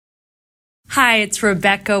Hi, it's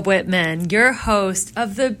Rebecca Whitman, your host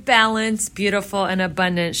of the Balanced, Beautiful, and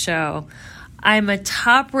Abundant Show. I'm a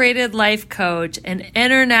top-rated life coach, an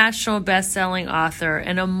international best-selling author,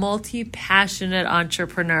 and a multi-passionate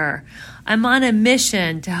entrepreneur. I'm on a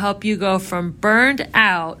mission to help you go from burned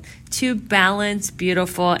out to balanced,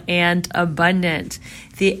 beautiful, and abundant.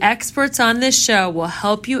 The experts on this show will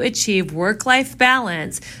help you achieve work-life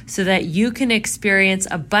balance so that you can experience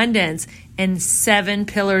abundance in 7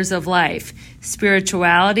 pillars of life: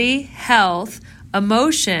 spirituality, health,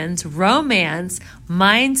 emotions, romance,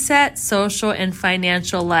 mindset, social, and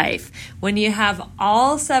financial life. When you have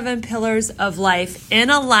all 7 pillars of life in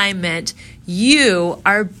alignment, you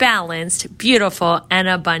are balanced, beautiful, and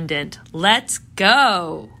abundant. Let's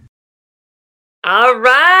go. All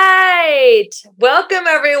right. Welcome,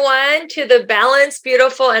 everyone, to the Balanced,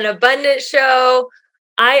 Beautiful, and Abundant Show.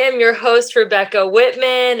 I am your host, Rebecca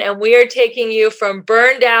Whitman, and we are taking you from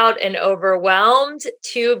burned out and overwhelmed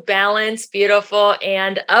to balanced, beautiful,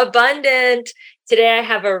 and abundant. Today, I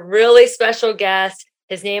have a really special guest.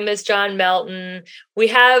 His name is John Melton. We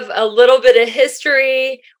have a little bit of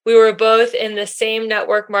history. We were both in the same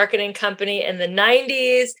network marketing company in the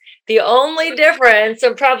 90s. The only difference,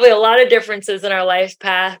 and probably a lot of differences in our life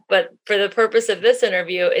path, but for the purpose of this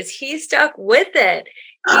interview, is he stuck with it.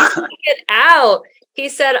 He stuck it out. He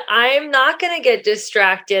said, I'm not going to get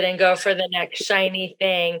distracted and go for the next shiny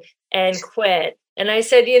thing and quit. And I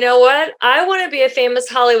said, you know what? I want to be a famous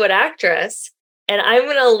Hollywood actress and I'm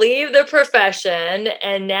going to leave the profession.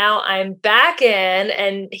 And now I'm back in,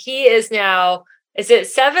 and he is now, is it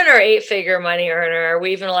 7 or 8 figure money earner? Are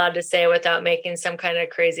we even allowed to say without making some kind of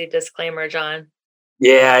crazy disclaimer, John?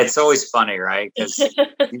 Yeah, it's always funny, right? Because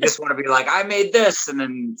you just want to be like, I made this, and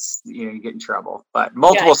then you get in trouble. But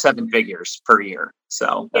multiple 7 figures per year,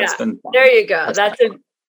 so that's been fun. There you go.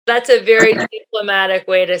 That's a very diplomatic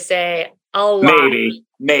way to say a lot.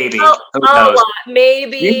 Maybe a lot.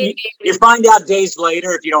 Maybe you find out days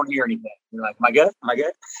later if you don't hear anything. You're like, am I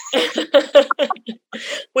good?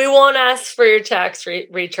 We won't ask for your tax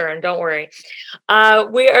return. Don't worry.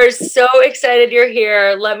 We are so excited you're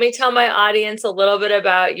here. Let me tell my audience a little bit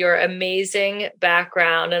about your amazing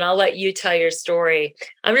background, and I'll let you tell your story.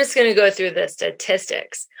 I'm just going to go through the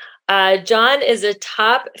statistics. John is a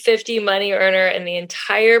top 50 money earner in the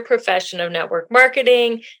entire profession of network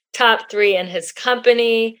marketing, top 3 in his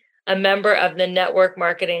company, a member of the Network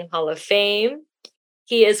Marketing Hall of Fame.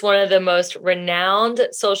 He is one of the most renowned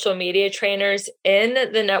social media trainers in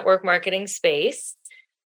the network marketing space.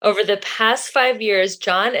 Over the past 5 years,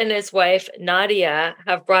 John and his wife, Nadia,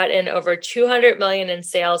 have brought in over $200 million in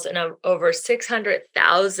sales and over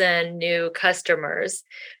 600,000 new customers.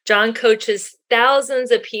 John coaches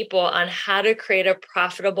thousands of people on how to create a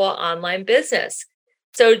profitable online business.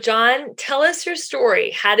 So, John, tell us your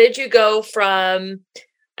story. How did you go from,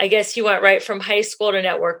 I guess you went right from high school to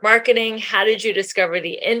network marketing? How did you discover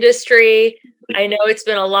the industry? I know it's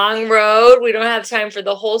been a long road. We don't have time for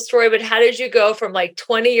the whole story, but how did you go from like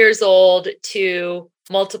 20 years old to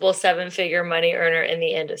multiple 7-figure money earner in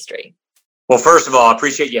the industry? Well, first of all, I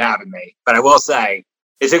appreciate you having me, but I will say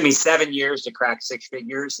it took me 7 years to crack 6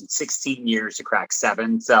 figures and 16 years to crack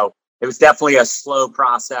 7. So it was definitely a slow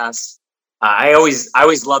process. I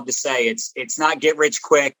always love to say it's not get rich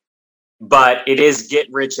quick, but it is get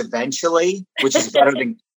rich eventually, which is better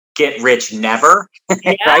than get rich never.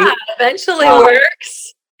 Yeah, right? Eventually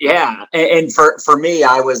works. Yeah. And for me,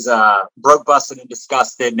 I was broke, busted, and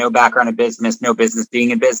disgusted. No background in business, no business being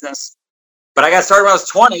in business. But I got started when I was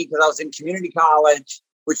 20 because I was in community college,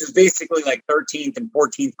 which was basically like 13th and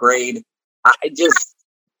 14th grade.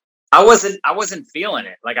 I wasn't feeling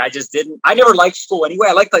it. Like I never liked school anyway.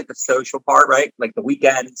 I liked like the social part, right? Like the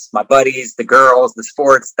weekends, my buddies, the girls, the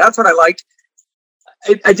sports. That's what I liked.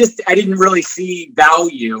 I didn't really see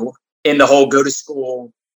value in the whole go to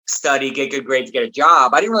school, study, get good grades, get a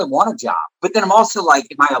job. I didn't really want a job. But then I'm also like,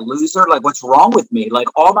 am I a loser? Like, what's wrong with me? Like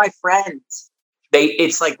all my friends,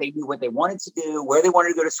 it's like they knew what they wanted to do, where they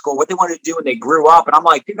wanted to go to school, what they wanted to do when they grew up. And I'm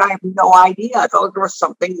like, dude, I have no idea. I felt like there was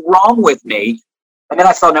something wrong with me. And then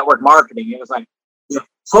I saw network marketing. It was like,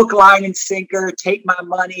 hook, line, and sinker, take my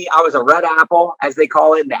money. I was a red apple, as they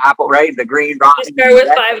call it, the apple, right? The green rotten. You started with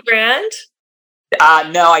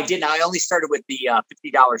 $5,000? No, I didn't. I only started with the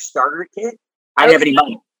 $50 starter kit. I didn't have any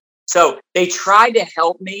money. So they tried to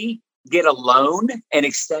help me get a loan and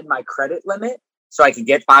extend my credit limit so I could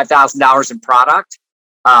get $5,000 in product.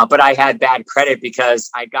 But I had bad credit because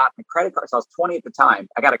I got my credit card. So I was 20 at the time.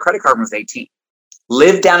 I got a credit card when I was 18.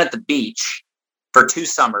 Lived down at the beach for 2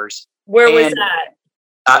 summers. Where was that?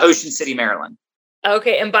 Ocean City, Maryland.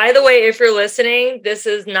 Okay. And by the way, if you're listening, this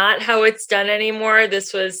is not how it's done anymore.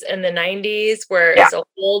 This was in the 90s, where Yeah. it's a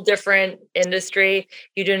whole different industry.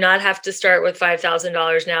 You do not have to start with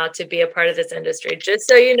 $5,000 now to be a part of this industry, just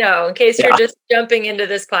so you know, in case you're just jumping into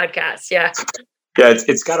this podcast. Yeah. Yeah,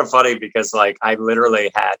 it's kind of funny because like I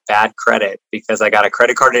literally had bad credit because I got a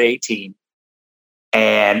credit card at 18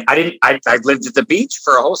 and I lived at the beach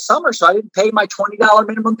for a whole summer. So I didn't pay my $20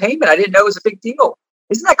 minimum payment. I didn't know it was a big deal.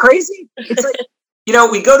 Isn't that crazy? It's like,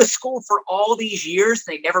 we go to school for all these years.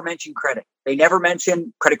 They never mention credit. They never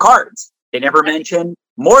mention credit cards. They never mention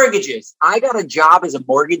mortgages. I got a job as a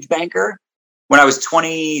mortgage banker when I was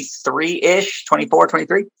 23-ish, 24,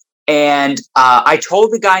 23. And I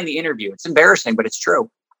told the guy in the interview, it's embarrassing, but it's true.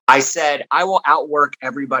 I said, I will outwork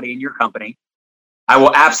everybody in your company. I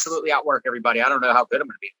will absolutely outwork everybody. I don't know how good I'm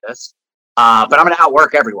going to be at this, but I'm going to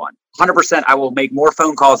outwork everyone. 100%. I will make more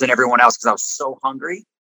phone calls than everyone else because I was so hungry.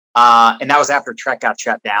 And that was after Trek got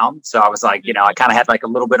shut down. So I was like, I kind of had like a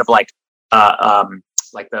little bit of I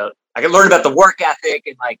could learn about the work ethic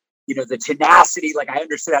and like, the tenacity. Like I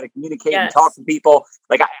understood how to communicate and talk to people.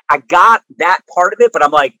 Like I got that part of it, but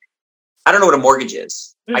I'm like, I don't know what a mortgage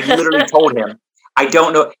is. I literally told him, I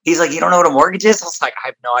don't know. He's like, you don't know what a mortgage is? I was like, I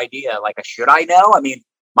have no idea. Like, should I know? I mean,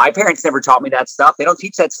 my parents never taught me that stuff. They don't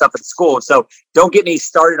teach that stuff at school. So don't get me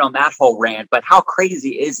started on that whole rant. But how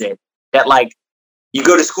crazy is it that like you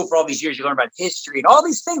go to school for all these years, you learn about history and all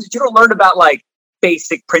these things, but you don't learn about like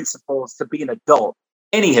basic principles to be an adult.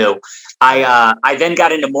 Anywho, I then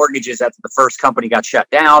got into mortgages after the first company got shut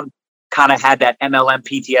down. Kind of had that MLM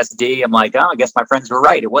PTSD. I'm like, I guess my friends were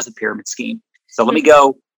right. It was a pyramid scheme. So let me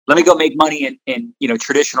go make money in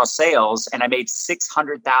traditional sales. And I made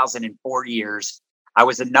 $600,000 in 4 years. I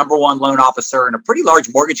was the number one loan officer in a pretty large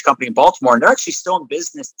mortgage company in Baltimore, and they're actually still in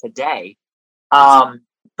business today.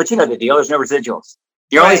 But you know the deal. There's no residuals.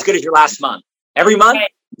 You're only as good as your last month. Every month,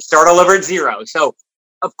 you start all over at zero. So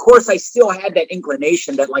of course, I still had that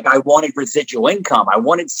inclination that like I wanted residual income. I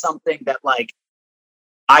wanted something that like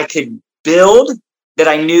I could build, that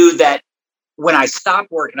I knew that when I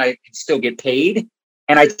stopped working, I could still get paid.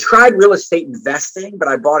 And I tried real estate investing, but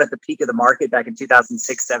I bought at the peak of the market back in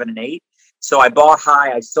 2006, 7, and 8. So I bought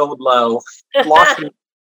high, I sold low, lost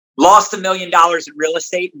 $1 million in real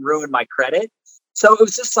estate and ruined my credit. So it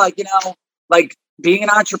was just like, like being an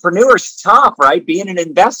entrepreneur is tough, right? Being an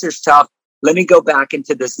investor is tough. Let me go back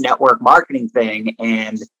into this network marketing thing.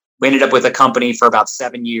 And we ended up with a company for about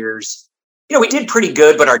 7 years. We did pretty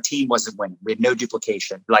good, but our team wasn't winning. We had no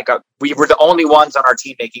duplication. Like we were the only ones on our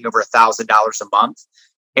team making over $1,000 a month.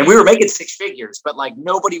 And we were making 6 figures, but like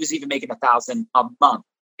nobody was even making $1,000 a month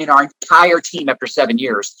in our entire team after 7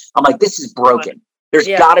 years. I'm like, this is broken. There's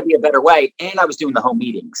got to be a better way. And I was doing the home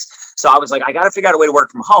meetings. So I was like, I got to figure out a way to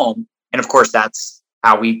work from home. And of course, that's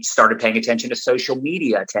how we started paying attention to social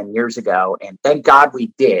media 10 years ago. And thank God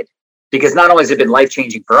we did, because not only has it been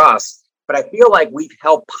life-changing for us, but I feel like we've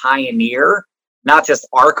helped pioneer not just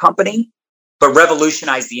our company, but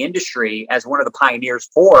revolutionize the industry as one of the pioneers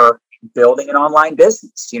for building an online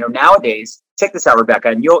business. Nowadays, check this out, Rebecca,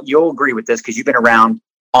 and you'll agree with this because you've been around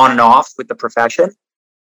on and off with the profession.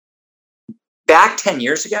 Back 10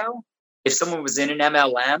 years ago, if someone was in an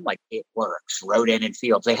MLM, like It Works, Rodan and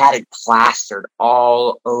Fields, they had it plastered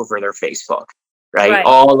all over their Facebook, right?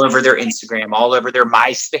 All over their Instagram, all over their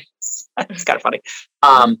MySpace. It's kind of funny.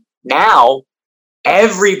 Now,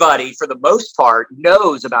 everybody, for the most part,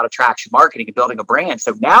 knows about attraction marketing and building a brand.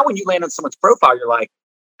 So now when you land on someone's profile, you're like,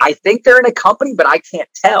 I think they're in a company, but I can't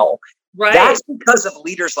tell. Right. That's because of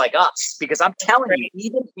leaders like us. Because I'm telling you,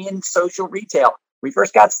 even in social retail, we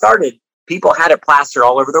first got started, people had it plastered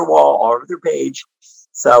all over their wall, all over their page.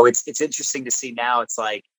 So it's interesting to see now. It's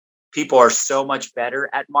like people are so much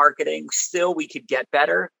better at marketing. Still, we could get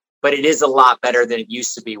better. But it is a lot better than it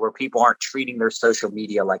used to be, where people aren't treating their social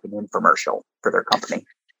media like an infomercial for their company.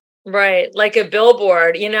 Right. Like a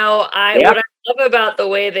billboard. What I love about the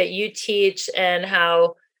way that you teach, and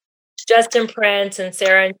how Justin Prince and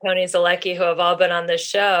Sarah and Tony Zalecki, who have all been on this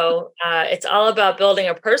show, it's all about building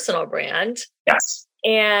a personal brand. Yes.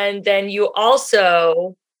 And then you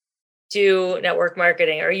also do network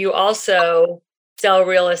marketing, or you also sell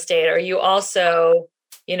real estate, or you also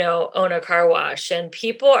own a car wash, and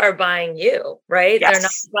people are buying you, right? Yes. They're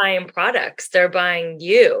not buying products, they're buying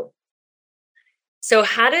you. So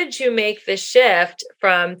how did you make the shift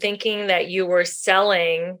from thinking that you were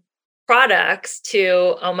selling products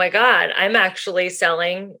to, oh my God, I'm actually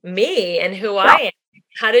selling me and who I am?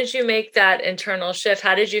 How did you make that internal shift?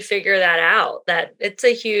 How did you figure that out? That it's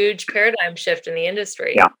a huge paradigm shift in the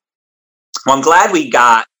industry. Yeah. Well, I'm glad we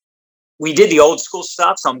got we did the old school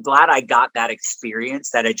stuff. So I'm glad I got that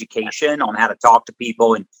experience, that education on how to talk to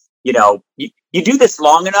people. And, you know, you do this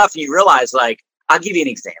long enough and you realize, like, I'll give you an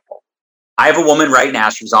example. I have a woman right now.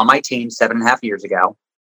 She was on my team 7.5 years ago.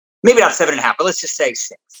 Maybe not 7.5, but let's just say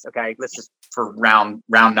 6. Okay. Let's just, for round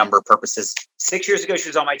number purposes, 6 years ago, she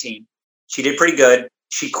was on my team. She did pretty good.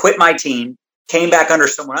 She quit my team, came back under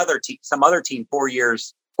some other team 4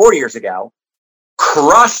 years ago,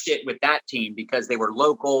 crushed it with that team because they were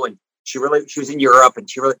local and she was in Europe and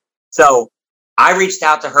so I reached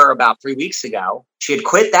out to her about 3 weeks ago. She had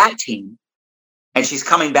quit that team and she's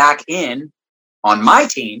coming back in on my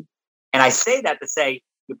team. And I say that to say,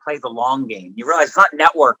 you play the long game. You realize it's not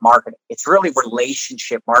network marketing. It's really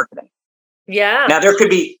relationship marketing. Yeah. Now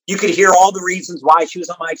you could hear all the reasons why she was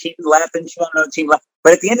on my team, left, and she was on another team, left.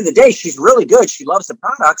 But at the end of the day, she's really good. She loves the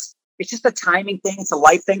products. It's just a timing thing. It's a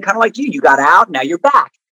life thing, kind of like you. You got out, now you're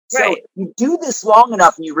back. Right. So you do this long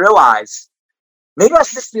enough and you realize, maybe I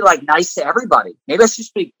should just be like nice to everybody. Maybe I should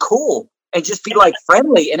just be cool and just be like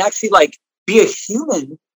friendly and actually like be a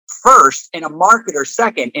human first and a marketer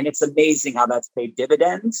second. And it's amazing how that's paid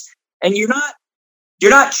dividends. And you're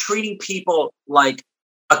not treating people like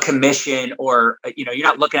a commission or, you know, you're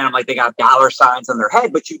not looking at them like they got dollar signs on their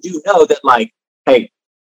head, but you do know that, like, hey,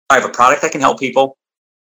 I have a product that can help people.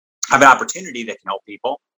 I have an opportunity that can help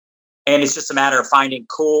people. And it's just a matter of finding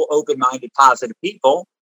cool, open-minded, positive people.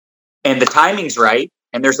 And the timing's right.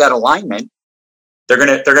 And there's that alignment. They're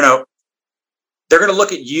gonna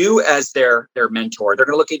look at you as their mentor. They're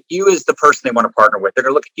gonna look at you as the person they want to partner with. They're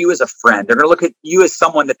gonna look at you as a friend. They're gonna look at you as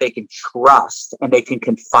someone that they can trust and they can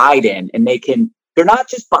confide in. And they're not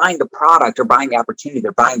just buying the product or buying the opportunity.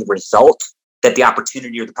 They're buying the result that the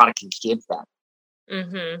opportunity or the product can give them.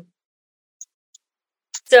 Mm-hmm.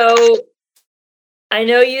 So I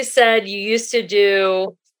know you said you used to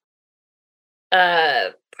do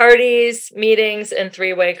parties, meetings, and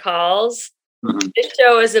 3-way calls. Mm-hmm. This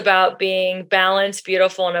show is about being balanced,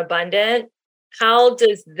 beautiful, and abundant. How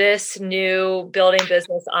does this new building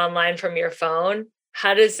business online from your phone,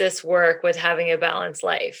 how does this work with having a balanced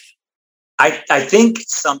life? I think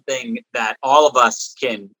something that all of us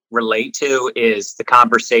can relate to is the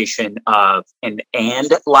conversation of an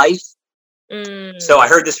and life. So I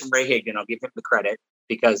heard this from Ray Higdon. I'll give him the credit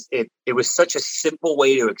because it was such a simple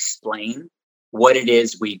way to explain what it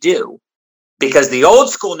is we do. Because the old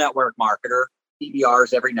school network marketer,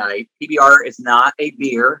 PBRs every night. PBR is not a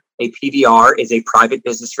beer. A PBR is a private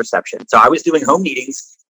business reception. So I was doing home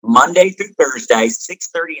meetings Monday through Thursday,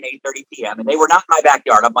 6:30 and 8:30 p.m. And they were not in my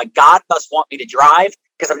backyard. I'm like, God must want me to drive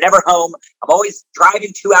because I'm never home. I'm always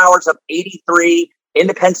driving 2 hours up 83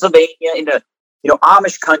 into Pennsylvania, into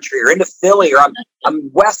Amish country or into Philly, or I'm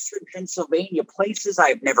Western Pennsylvania, places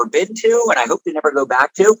I've never been to and I hope to never go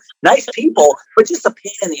back to. Nice people, but just a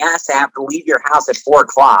pain in the ass to have to leave your house at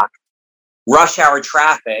 4:00, rush hour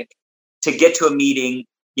traffic to get to a meeting,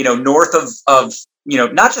 north of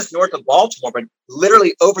not just north of Baltimore, but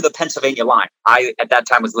literally over the Pennsylvania line. I, at that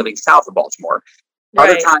time, was living south of Baltimore. Right.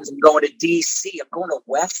 Other times I'm going to DC. I'm going to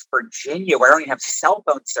West Virginia where I don't even have cell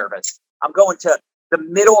phone service. I'm going to the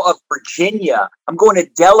middle of Virginia. I'm going to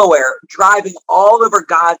Delaware, driving all over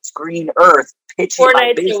God's green earth, pitching 4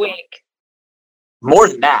 nights a week. More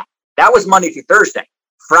than that. That was Monday through Thursday.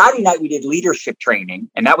 Friday night, we did leadership training,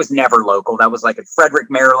 and that was never local. That was like in Frederick,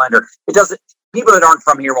 Maryland, or people that aren't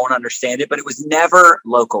from here won't understand it, but it was never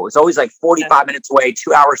local. It was always like 45 minutes away,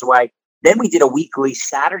 2 hours away. Then we did a weekly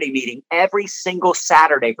Saturday meeting every single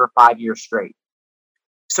Saturday for 5 years straight.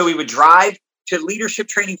 So we would drive to leadership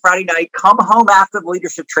training Friday night, come home after the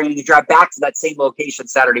leadership training and drive back to that same location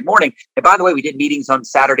Saturday morning. And by the way, we did meetings on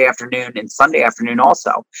Saturday afternoon and Sunday afternoon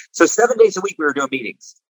also. So 7 days a week we were doing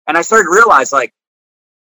meetings. And I started to realize, like,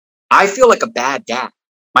 I feel like a bad dad.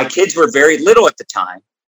 My kids were very little at the time.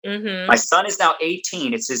 Mm-hmm. My son is now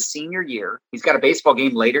 18. It's his senior year. He's got a baseball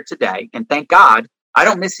game later today. And thank God I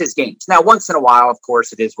don't miss his games. Now, once in a while, of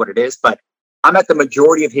course, it is what it is. But I'm at the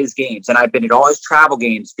majority of his games. And I've been at all his travel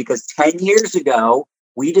games because 10 years ago,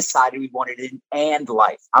 we decided we wanted an and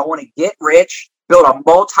life. I want to get rich, build a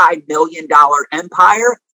multi-million-dollar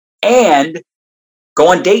empire, and go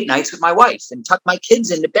on date nights with my wife and tuck my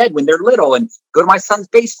kids into bed when they're little and go to my son's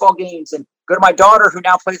baseball games and go to my daughter who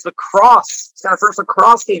now plays lacrosse. She's got her first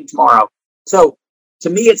lacrosse game tomorrow. So to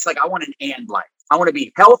me, it's like I want an and life. I want to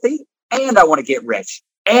be healthy and I want to get rich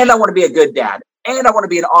and I want to be a good dad and I want to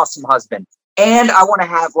be an awesome husband and I want to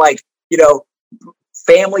have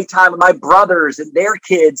family time with my brothers and their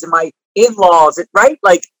kids and my in-laws, right?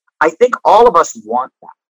 Like, I think all of us want that.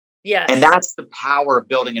 Yes. And that's the power of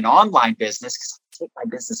building an online business. Because I take my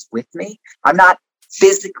business with me. I'm not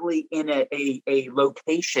physically in a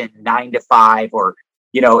location 9 to 5, or,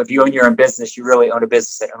 if you own your own business, you really own a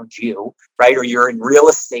business that owns you, right? Or you're in real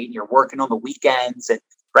estate and you're working on the weekends, and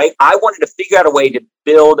right. I wanted to figure out a way to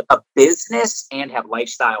build a business and have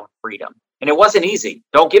lifestyle and freedom. And it wasn't easy.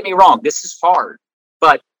 Don't get me wrong. This is hard,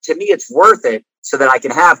 but to me, it's worth it so that I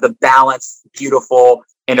can have the balanced, beautiful,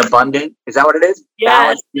 and abundant. Is that what it is?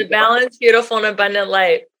 Yes, the balanced, beautiful, and abundant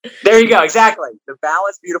life. There you go. Exactly. The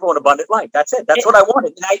balanced, beautiful, and abundant life. That's it. That's what I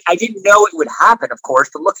wanted. And I didn't know it would happen, of course,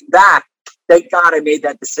 but looking back, thank God I made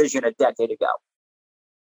that decision a decade ago.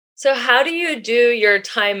 So how do you do your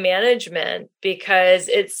time management? Because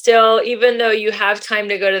it's still, even though you have time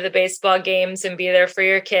to go to the baseball games and be there for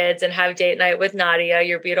your kids and have date night with Nadia,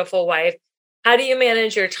 your beautiful wife, how do you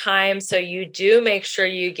manage your time so you do make sure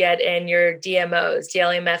you get in your DMOs,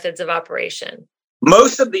 daily methods of operation?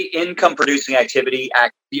 Most of the income producing activity,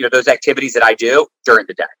 those activities that I do during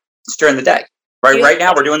the day. It's during the day. Right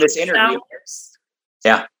now we're doing this interview.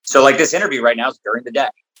 Yeah. So like this interview right now is during the day.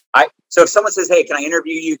 So if someone says, hey, can I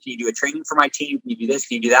interview you? Can you do a training for my team? Can you do this?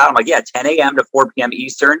 Can you do that? I'm like, yeah, 10 a.m. to 4 p.m.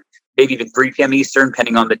 Eastern, maybe even 3 p.m. Eastern,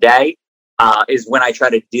 depending on the day, is when I try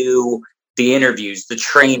to do the interviews, the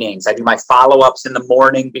trainings. I do my follow-ups in the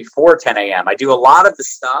morning before 10 a.m. I do a lot of the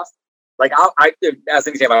stuff. Like as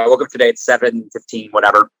an example, I woke up today at 7:15,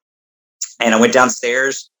 whatever. And I went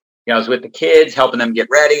downstairs, I was with the kids, helping them get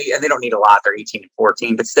ready. And they don't need a lot. They're 18 and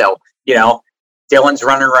 14, but still, Dylan's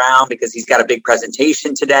running around because he's got a big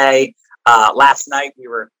presentation today. Last night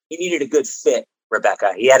he needed a good fit,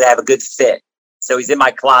 Rebecca. He had to have a good fit. So he's in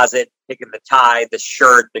my closet, picking the tie, the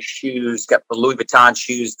shirt, the shoes, got the Louis Vuitton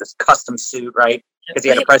shoes, this custom suit, right? Because he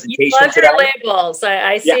had a presentation you love today. Your labels.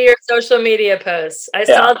 I see your social media posts. I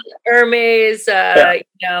saw the Hermes, That's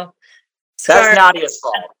Nadia's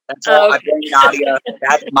fault. That's all. I blame Nadia.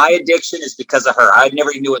 My addiction is because of her. I never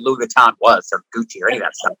even knew what Louis Vuitton was or Gucci or any of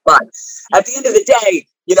that stuff. But at the end of the day,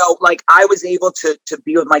 I was able to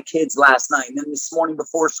be with my kids last night, and then this morning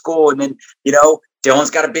before school, and then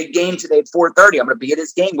Dylan's got a big game today at 4:30. I'm going to be at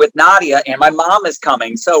his game with Nadia, and my mom is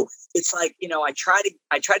coming. So it's like I try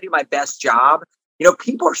to do my best job.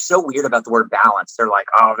 People are so weird about the word balance. They're like,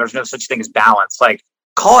 oh, there's no such thing as balance. Like,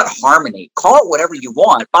 call it harmony. Call it whatever you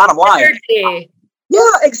want. Bottom line. Yeah,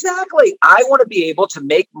 exactly. I want to be able to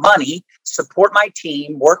make money, support my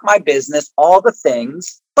team, work my business, all the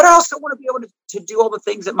things. But I also want to be able to do all the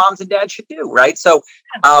things that moms and dads should do, right? So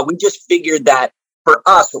we just figured that for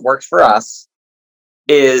us, what works for us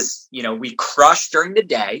is, we crush during the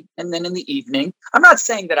day. And then in the evening, I'm not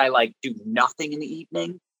saying that I do nothing in the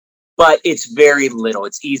evening, but it's very little.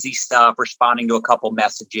 It's easy stuff, responding to a couple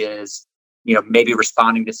messages, maybe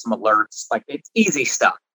responding to some alerts. Like, it's easy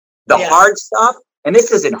stuff. The hard stuff, and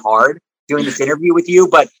this isn't hard doing this interview with you,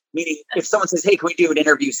 but meaning if someone says, hey, can we do an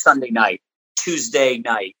interview Sunday night, Tuesday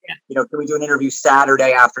night? Can we do an interview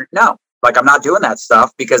Saturday after? No, I'm not doing that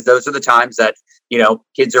stuff because those are the times that,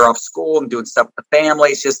 kids are off school and doing stuff with the family.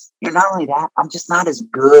 It's just, not only that, I'm just not as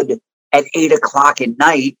good at 8 o'clock at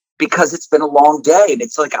night because it's been a long day. And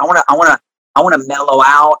it's like, I want to mellow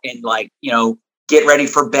out and get ready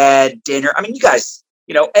for bed, dinner. I mean, you guys,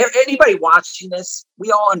 anybody watching this,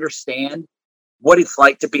 we all understand what it's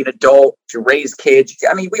like to be an adult, to raise kids.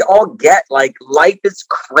 I mean, we all get life is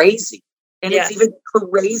crazy. And it's even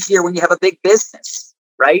crazier when you have a big business,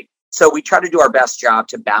 right? So we try to do our best job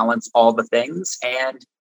to balance all the things. And,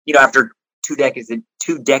 after 2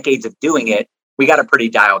 decades of doing it, we got it pretty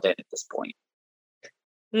dialed in at this point.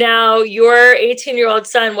 Now, your 18-year-old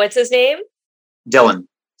son, what's his name?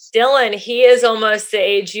 Dylan, he is almost the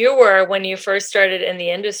age you were when you first started in the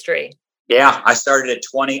industry. Yeah, I started at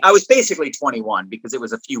 20. I was basically 21 because it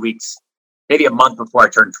was a few weeks, maybe a month before I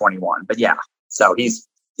turned 21. But yeah, so he's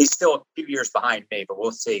still a few years behind me, but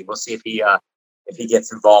we'll see. We'll see if he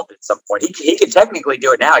gets involved at some point. He can technically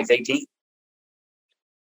do it now. He's 18.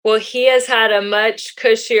 Well, he has had a much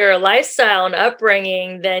cushier lifestyle and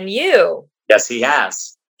upbringing than you. Yes, he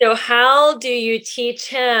has. So how do you teach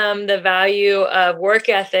him the value of work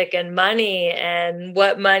ethic and money and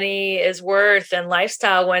what money is worth and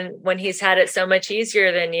lifestyle when he's had it so much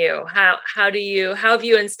easier than you? How have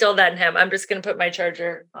you instilled that in him? I'm just going to put my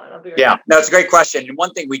charger on. I'll be right back. No, it's a great question. And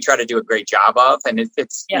one thing we try to do a great job of, and it's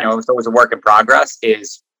it's always a work in progress,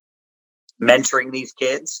 is mentoring these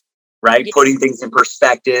kids, right? Yeah. Putting things in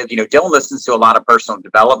perspective. Dylan listens to a lot of personal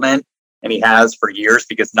development, and he has for years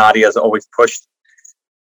because Nadia's always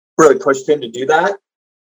really pushed him to do that.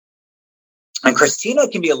 And Christina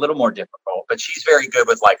can be a little more difficult, but she's very good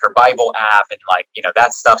with her Bible app and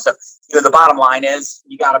that stuff. So, the bottom line is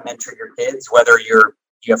you got to mentor your kids, whether you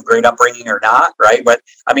have great upbringing or not. Right. But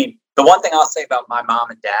I mean, the one thing I'll say about my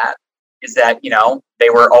mom and dad is that, they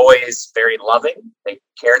were always very loving. They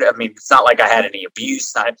cared. I mean, it's not like I had any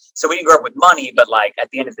abuse. So we didn't grow up with money, but like at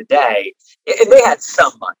the end of the day, they had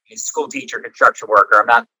some money. A school teacher, construction worker. I'm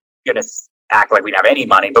not going to act like we didn't have any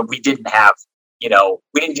money, but we didn't have, we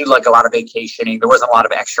didn't do like a lot of vacationing. There wasn't a lot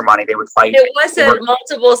of extra money. They would fight. It wasn't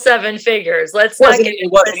multiple seven figures. It wasn't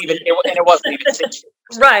even 6 figures.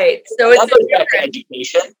 Right. So it's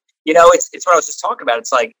education. It's what I was just talking about.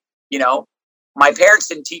 It's like, my parents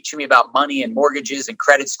didn't teach me about money and mortgages and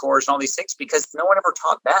credit scores and all these things because no one ever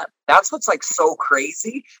taught them. That's what's like so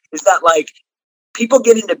crazy is that like people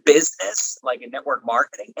get into business, like in network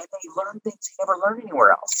marketing, and they learn things they never learn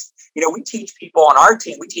anywhere else. We teach people on our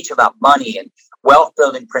team, we teach about money and wealth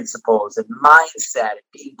building principles and mindset and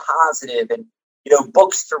being positive and,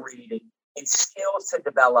 books to read and skills to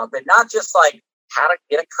develop and not just like how to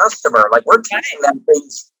get a customer. Like we're teaching them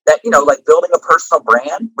things that, like building a personal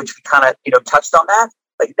brand, which we kind of, touched on that.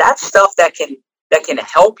 Like that's stuff that can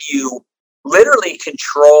help you literally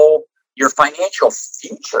control your financial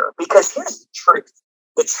future. Because here's the truth.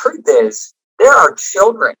 The truth is there are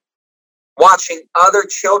children watching other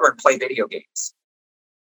children play video games.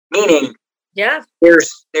 Meaning,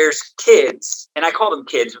 there's kids, and I call them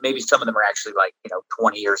kids, but maybe some of them are actually like,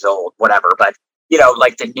 20 years old, whatever. But,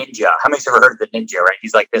 like the ninja. How many's ever heard of the ninja, right?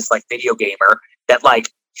 He's like this like video gamer that like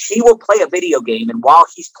he will play a video game, and while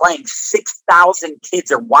he's playing, 6,000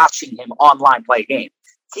 kids are watching him online play a game.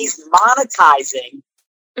 He's monetizing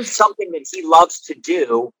something that he loves to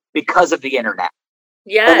do because of the internet.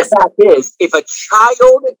 Yes. And the fact is, if a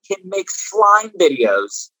child can make slime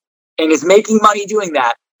videos and is making money doing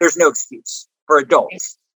that, there's no excuse for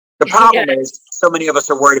adults. The problem is so many of us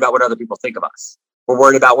are worried about what other people think of us. We're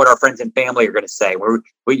worried about what our friends and family are going to say.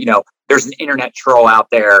 There's an internet troll out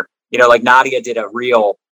there. Like Nadia did a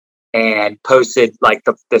reel and posted like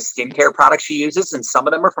the skincare products she uses. And some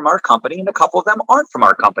of them are from our company and a couple of them aren't from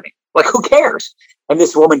our company. Like, who cares? And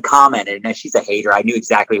this woman commented, and she's a hater. I knew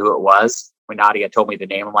exactly who it was when Nadia told me the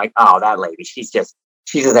name. I'm like, oh, that lady, she's just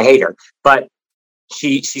a hater. But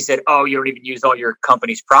she said, oh, you don't even use all your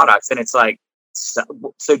company's products. And it's like,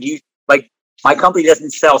 so do you, like, my company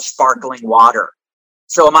doesn't sell sparkling water.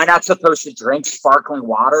 So am I not supposed to drink sparkling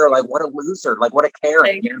water? Like, what a loser. Like, what a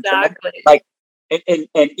Karen. Exactly. Like, and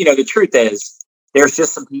the truth is, there's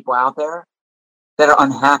just some people out there that are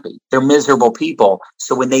unhappy. They're miserable people.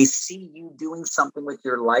 So when they see you doing something with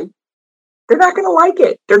your life, they're not going to like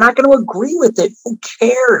it. They're not going to agree with it. Who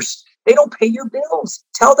cares? They don't pay your bills.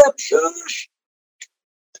 Tell them, shush.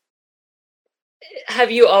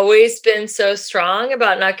 Have you always been so strong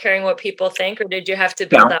about not caring what people think, or did you have to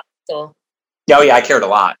build that muscle? Oh, yeah, I cared a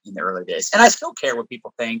lot in the early days. And I still care what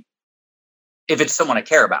people think if it's someone I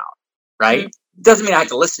care about, right? Mm-hmm. Doesn't mean I have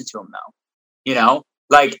to listen to them, though.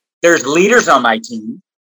 Like there's leaders on my team.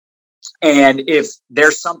 And if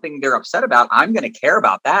there's something they're upset about, I'm going to care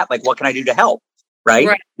about that. Like, what can I do to help? Right?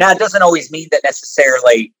 Now, it doesn't always mean that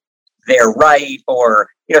necessarily they're right. Or,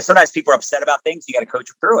 sometimes people are upset about things. You got to coach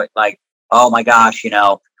them through it. Like, oh my gosh,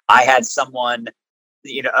 I had someone,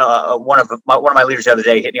 one of my leaders the other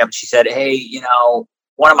day hit me up and she said, hey,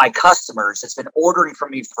 one of my customers that's been ordering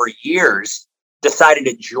from me for years decided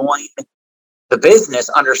to join the business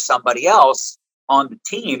under somebody else on the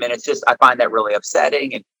team. And it's just, I find that really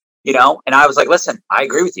upsetting. And, and I was like, listen, I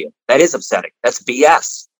agree with you. That is upsetting. That's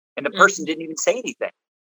BS. And the person didn't even say anything.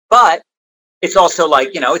 But it's also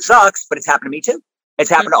like, it sucks, but it's happened to me too. It's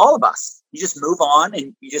happened to all of us. You just move on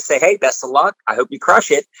and you just say, hey, best of luck. I hope you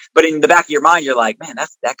crush it. But in the back of your mind, you're like, man,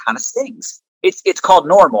 that kind of stings. It's called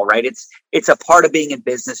normal, right? It's a part of being in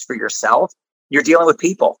business for yourself. You're dealing with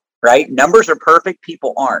people, right? Numbers are perfect.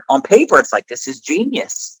 People aren't. On paper, it's like, this is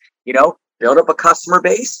genius. Build up a customer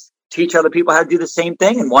base, teach other people how to do the same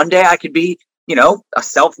thing. And one day I could be, a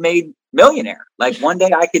self-made millionaire. Like one day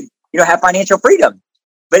I could, have financial freedom.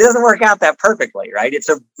 But it doesn't work out that perfectly, right? It's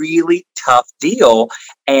a really tough deal.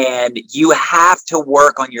 And you have to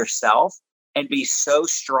work on yourself and be so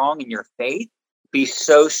strong in your faith, be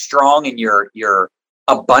so strong in your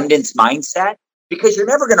abundance mindset, because you're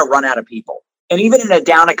never going to run out of people. And even in a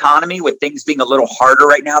down economy with things being a little harder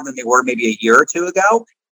right now than they were maybe a year or two ago,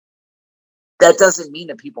 that doesn't mean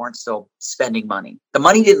that people aren't still spending money. The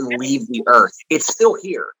money didn't leave the earth. It's still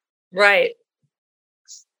here. Right.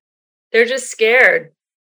 They're just scared.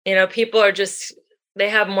 People are they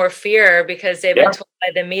have more fear because they've been told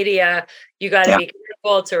by the media, you got to be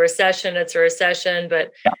careful. It's a recession.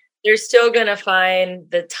 But they're still going to find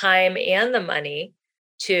the time and the money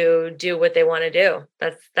to do what they want to do.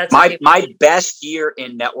 That's my best year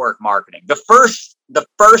in network marketing. The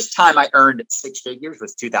first time I earned 6 figures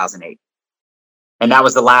was 2008. And that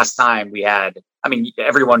was the last time we had I mean,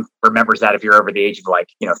 everyone remembers that if you're over the age of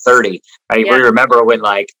 30, right? Yeah. We remember when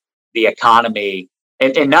the economy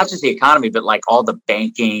and not just the economy, but all the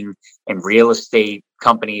banking and real estate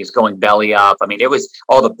companies going belly up. I mean, it was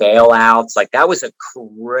all the bailouts. That was a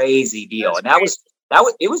crazy deal. And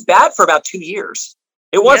it was bad for about 2 years.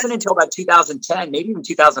 It wasn't until about 2010, maybe even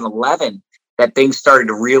 2011, that things started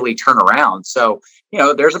to really turn around. So,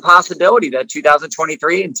 there's a possibility that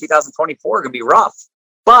 2023 and 2024 are going to be rough.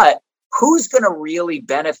 But who's going to really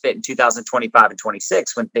benefit in 2025 and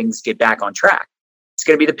 26 when things get back on track? It's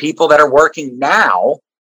going to be the people that are working now,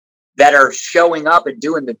 that are showing up and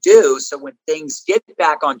doing the do. So when things get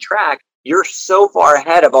back on track, you're so far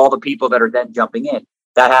ahead of all the people that are then jumping in.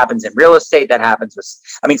 That happens in real estate. That happens with,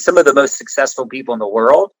 some of the most successful people in the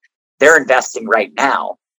world, they're investing right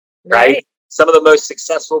now, right? Some of the most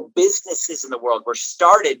successful businesses in the world were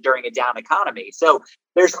started during a down economy. So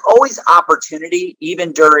there's always opportunity,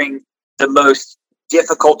 even during the most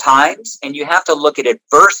difficult times. And you have to look at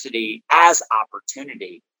adversity as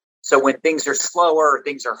opportunity. So when things are slower, or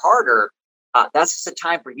things are harder, that's just a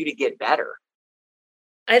time for you to get better.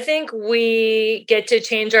 I think we get to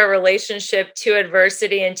change our relationship to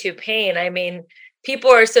adversity and to pain. I mean,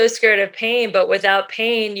 people are so scared of pain, but without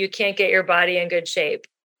pain, you can't get your body in good shape.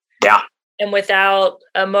 Yeah. And without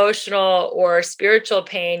emotional or spiritual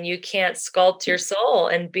pain, you can't sculpt your soul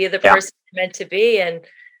and be the person you're meant to be. And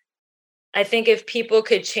I think if people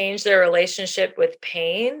could change their relationship with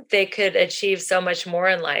pain, they could achieve so much more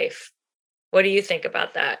in life. What do you think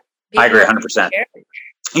about that? I agree 100%.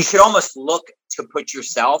 You should almost look to put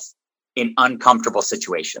yourself in uncomfortable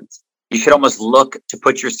situations. You should almost look to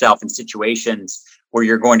put yourself in situations where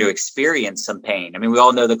you're going to experience some pain. I mean, we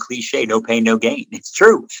all know the cliche, no pain, no gain. It's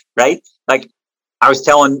true, right? I was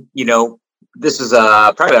telling, this is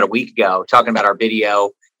probably about a week ago, talking about our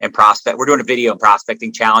video and prospect. We're doing a video and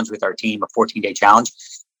prospecting challenge with our team, a 14-day challenge.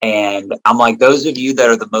 And I'm like, those of you that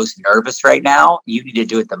are the most nervous right now, you need to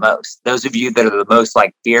do it the most. Those of you that are the most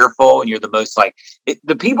fearful, and you're the most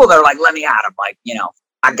the people that are let me at them,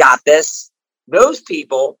 I got this. Those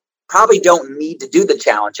people probably don't need to do the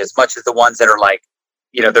challenge as much as the ones that are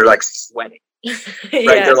they're sweating,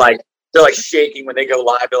 right? They're shaking when they go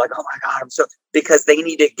live. They're like, oh my God, because they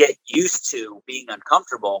need to get used to being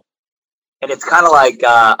uncomfortable. And it's kind of like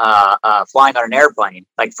flying on an airplane.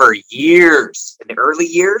 For years, in the early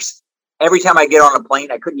years, every time I get on a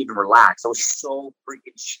plane, I couldn't even relax. I was so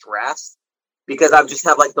freaking stressed because I just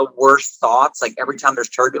have the worst thoughts. Every time there's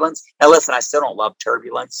turbulence. Now, listen, I still don't love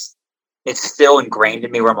turbulence. It's still ingrained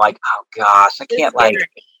in me where I'm like, oh gosh, I can't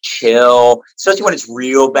chill, especially when it's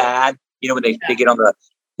real bad. When they get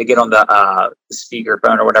on the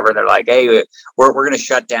speakerphone or whatever, they're like, hey, we're going to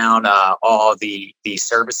shut down all the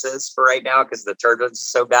services for right now because the turbulence is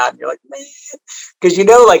so bad. And you're like, man, because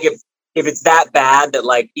if it's that bad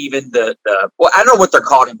that even the well, I don't know what they're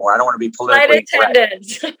called anymore. I don't want to be politically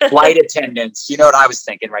correct. Flight attendants. You know what I was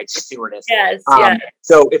thinking, right? Stewardess. Yes.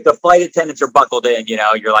 So if the flight attendants are buckled in,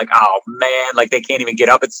 you're like, oh man, they can't even get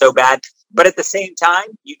up. It's so bad. But at the same time,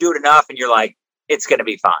 you do it enough and you're like, it's going to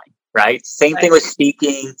be fine. Right. Same thing with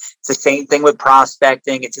speaking. It's the same thing with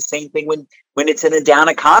prospecting. It's the same thing when it's in a down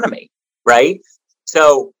economy. Right.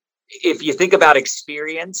 So if you think about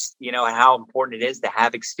experience, and how important it is to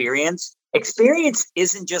have experience. Experience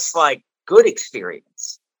isn't just good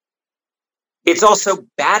experience. It's also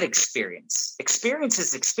bad experience. Experience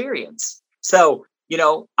is experience. So,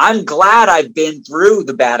 I'm glad I've been through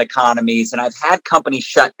the bad economies and I've had companies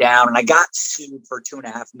shut down and I got sued for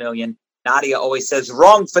 $2.5 million. Nadia always says,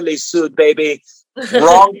 wrongfully sued, baby.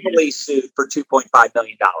 Wrongfully sued for $2.5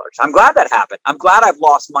 million. I'm glad that happened. I'm glad I've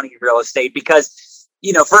lost money in real estate because,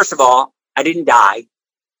 first of all, I didn't die.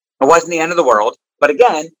 It wasn't the end of the world. But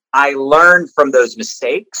again, I learned from those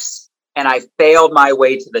mistakes and I failed my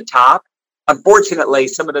way to the top. Unfortunately,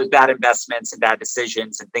 some of those bad investments and bad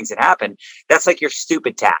decisions and things that happen, that's your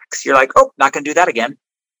stupid tax. You're like, oh, not going to do that again.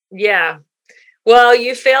 Yeah. Well,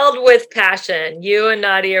 you failed with passion. You and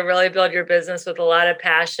Nadia really build your business with a lot of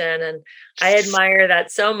passion. And I admire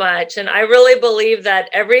that so much. And I really believe that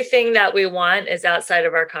everything that we want is outside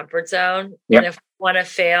of our comfort zone. Yep. And if we want to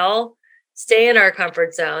fail, stay in our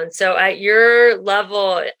comfort zone. So at your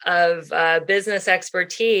level of business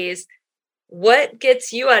expertise, what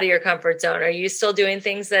gets you out of your comfort zone? Are you still doing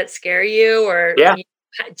things that scare you? Or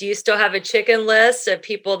do you still have a chicken list of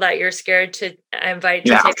people that you're scared to invite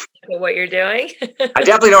to take a look at what you're doing? I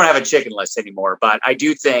definitely don't have a chicken list anymore, but I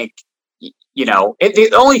do think, the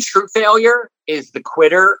only true failure is the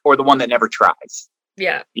quitter or the one that never tries.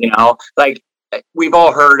 Yeah. We've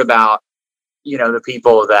all heard about, the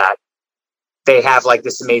people that, they have like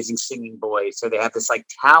this amazing singing voice, or they have this like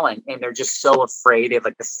talent, and they're just so afraid. They have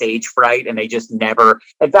like the stage fright, and they just never.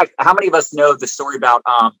 In fact, how many of us know the story about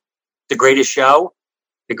The Greatest Show,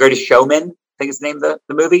 The Greatest Showman? I think it's the name of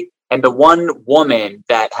the movie. And the one woman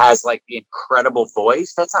that has like the incredible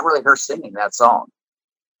voice, that's not really her singing that song.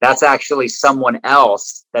 That's actually someone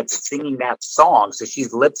else that's singing that song. So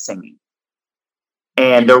she's lip singing.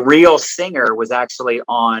 And the real singer was actually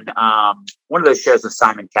on one of those shows with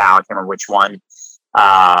Simon Cowell. I can't remember which one.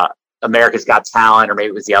 America's Got Talent, or maybe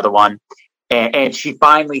it was the other one. And she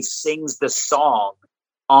finally sings the song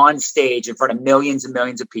on stage in front of millions and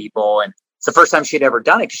millions of people. And it's the first time she'd ever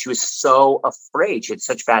done it because she was so afraid. She had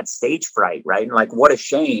such bad stage fright, right? And like, what a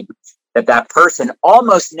shame that person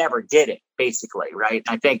almost never did it, basically, right?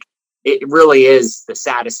 And I think it really is the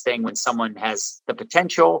saddest thing when someone has the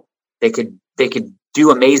potential. They could do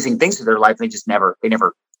amazing things with their life. They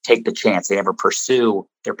never take the chance. They never pursue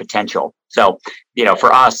their potential. So,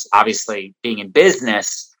 for us, obviously being in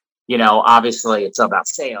business, obviously it's all about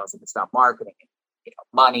sales and it's about marketing and,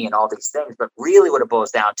 money and all these things. But really what it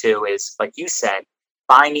boils down to is, like you said,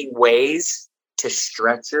 finding ways to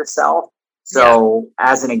stretch yourself. So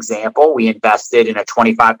as an example, we invested in a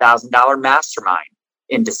 $25,000 mastermind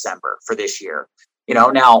in December for this year.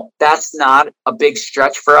 Now that's not a big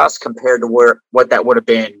stretch for us compared to what that would have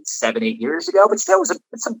been 7-8 years ago, but still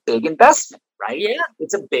it's a big investment, right? Yeah.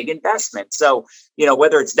 It's a big investment. So,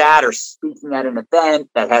 whether it's that or speaking at an event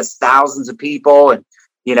that has thousands of people and,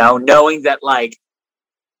 knowing that like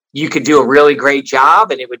you could do a really great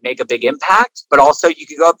job and it would make a big impact, but also you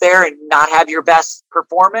could go up there and not have your best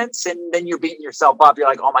performance. And then you're beating yourself up. You're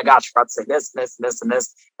like, oh my gosh, I forgot to say this, and this, and this, and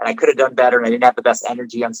this. And I could have done better. And I didn't have the best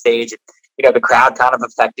energy on stage. And, the crowd kind of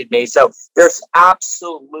affected me. So there's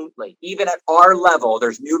absolutely, even at our level,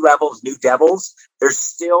 there's new levels, new devils. There's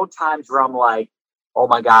still times where I'm like, oh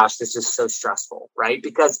my gosh, this is so stressful, right?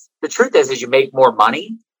 Because the truth is you make more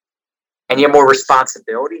money and you have more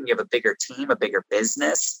responsibility and you have a bigger team, a bigger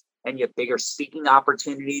business, and you have bigger speaking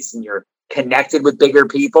opportunities and you're connected with bigger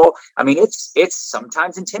people. I mean, it's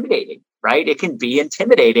sometimes intimidating, right? It can be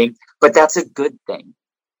intimidating, but that's a good thing.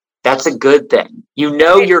 That's a good thing.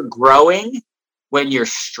 You're growing when you're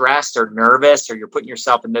stressed or nervous or you're putting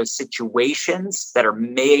yourself in those situations that are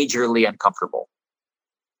majorly uncomfortable.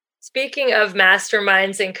 Speaking of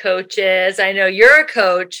masterminds and coaches, I know you're a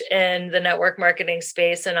coach in the network marketing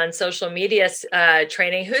space and on social media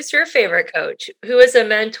training. Who's your favorite coach? Who is a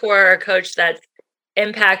mentor or coach that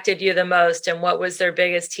impacted you the most, and what was their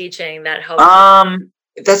biggest teaching that helped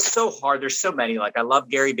you? That's so hard. There's so many. Like I love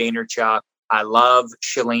Gary Vaynerchuk. I love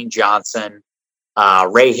Chalene Johnson.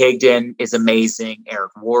 Ray Higdon is amazing.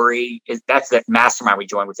 Eric Worre that's the mastermind we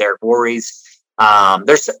joined with Eric Worre's.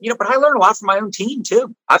 There's, but I learned a lot from my own team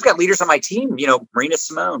too. I've got leaders on my team, Marina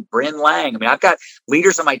Simone, Bryn Lang. I mean, I've got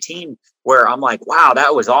leaders on my team where I'm like, wow,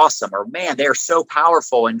 that was awesome. Or man, they're so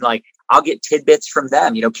powerful. And like, I'll get tidbits from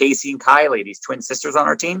them, Casey and Kylie, these twin sisters on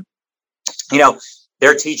our team,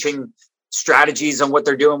 they're teaching strategies on what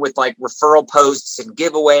they're doing with like referral posts and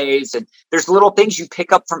giveaways. And there's little things you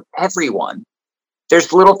pick up from everyone.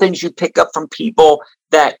 There's little things you pick up from people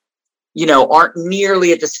that, aren't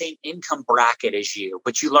nearly at the same income bracket as you,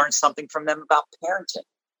 but you learn something from them about parenting,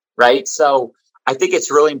 right? So I think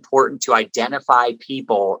it's really important to identify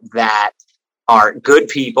people that are good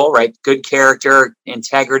people, right? Good character,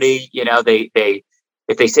 integrity,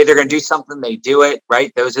 if they say they're going to do something, they do it,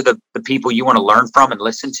 right? Those are the people you want to learn from and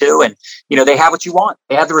listen to. And, they have what you want.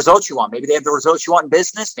 They have the results you want. Maybe they have the results you want in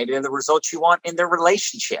business. Maybe they have the results you want in their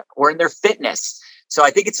relationship or in their fitness. So I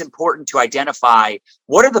think it's important to identify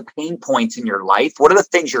what are the pain points in your life? What are the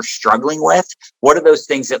things you're struggling with? What are those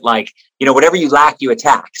things that like, whatever you lack, you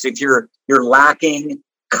attack. So if you're lacking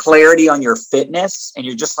clarity on your fitness and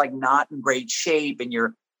you're just like not in great shape and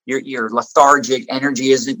you're lethargic,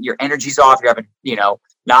 your energy's off, you're having,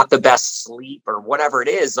 not the best sleep or whatever it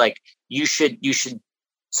is, like you should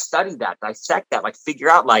study that, dissect that, like figure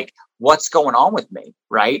out like what's going on with me,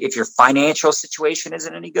 right? If your financial situation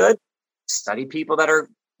isn't any good, study people that are,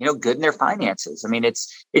 good in their finances. I mean,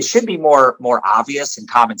 it should be more obvious and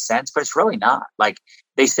common sense, but it's really not. Like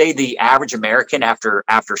they say the average American after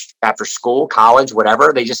school, college,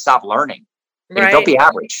 whatever, they just stop learning. Right. Don't be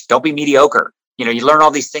average. Don't be mediocre. You learn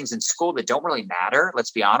all these things in school that don't really matter.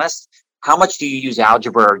 Let's be honest. How much do you use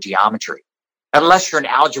algebra or geometry? Unless you're an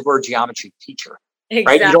algebra or geometry teacher,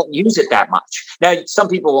 exactly. Right? You don't use it that much. Now, some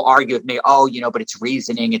people will argue with me, but it's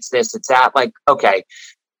reasoning, it's this, it's that. Like, okay,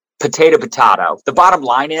 potato. The bottom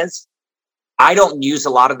line is I don't use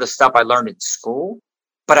a lot of the stuff I learned in school,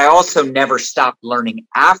 but I also never stopped learning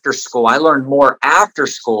after school. I learned more after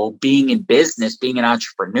school, being in business, being an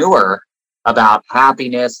entrepreneur, about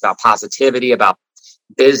happiness, about positivity, about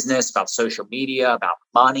business, about social media, about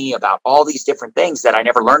money, about all these different things that I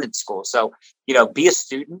never learned in school. So, be a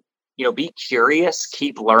student, be curious,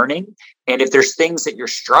 keep learning. And if there's things that you're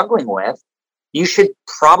struggling with, you should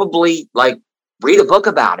probably read a book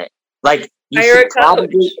about it. You should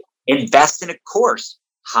probably invest in a course,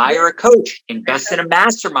 hire a coach, invest in a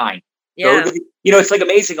mastermind. Yeah. It's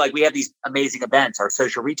amazing. We have these amazing events, our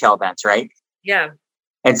social retail events, right? Yeah.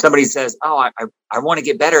 And somebody says, oh, I want to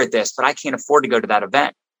get better at this, but I can't afford to go to that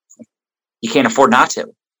event. You can't afford not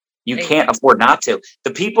to. You can't afford not to.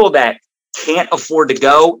 The people that can't afford to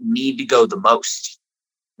go need to go the most.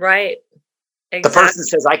 Right. Exactly. The person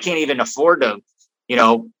says, I can't even afford to,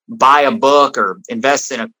 buy a book or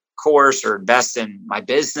invest in a course or invest in my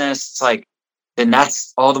business. It's then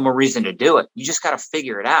that's all the more reason to do it. You just got to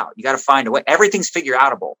figure it out. You got to find a way. Everything's figure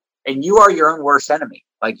outable. And you are your own worst enemy.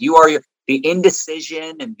 You are the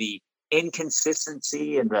indecision and the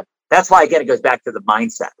inconsistency and that's why again it goes back to the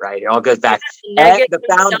mindset, right? It all goes back. And the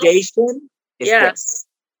foundation is this.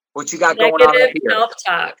 What you got going on up here.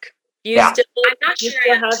 Self-talk. Do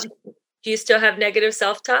you still have negative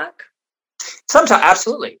self-talk? Sometimes,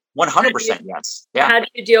 absolutely. 100% yes. Yeah. How do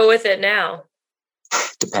you deal with it now?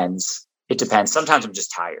 Depends. It depends. Sometimes I'm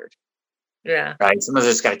just tired. Yeah. Right. Sometimes I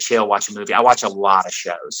just got to chill, watch a movie. I watch a lot of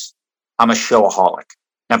shows. I'm a showaholic.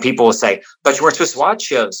 Now people will say, but you weren't supposed to watch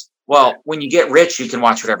shows. Well, when you get rich, you can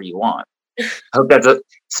watch whatever you want. I hope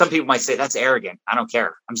some people might say that's arrogant. I don't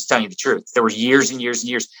care. I'm just telling you the truth. There were years and years and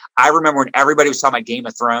years. I remember when everybody was talking about Game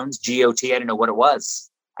of Thrones, GOT. I didn't know what it was.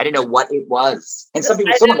 And some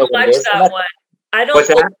people still don't know what it is. I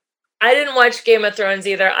didn't watch Game of Thrones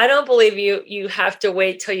either. I don't believe you have to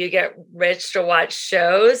wait till you get rich to watch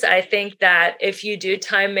shows. I think that if you do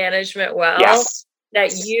time management well,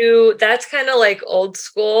 that's kind of old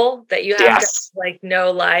school, that you have to know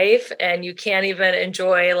life and you can't even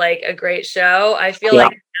enjoy a great show. I feel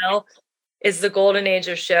like now is the golden age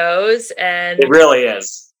of shows, and it really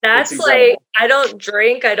is. That's I don't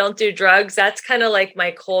drink, I don't do drugs. That's kind of my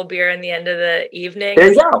cold beer in the end of the evening.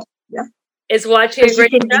 There you go. Yeah. Is watching a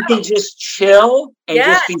great show. You can just chill and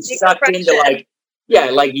just be sucked into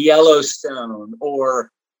Yellowstone or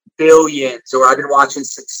Billions, or I've been watching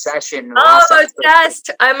Succession. Oh,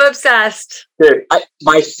 I'm obsessed. Dude,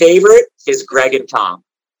 my favorite is Greg and Tom.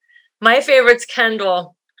 My favorite's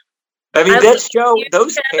Kendall. I mean, that show,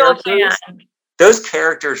 those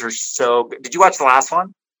characters are so good. Did you watch the last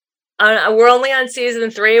one? We're only on season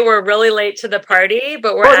 3. We're really late to the party,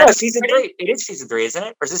 but we're season 3. It is season 3, isn't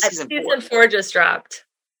it? Or is this season 4? Season 4 just dropped.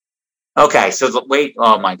 Okay, so wait.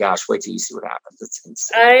 Oh my gosh, wait till you see what happens. It's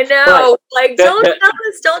insane. I know.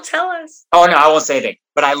 Don't tell us. Oh no, I won't say anything.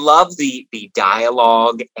 But I love the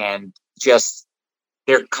dialogue and just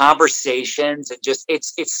their conversations, and just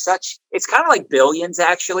it's kind of like Billions.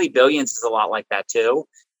 Actually, Billions is a lot like that too.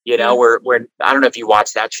 Where I don't know if you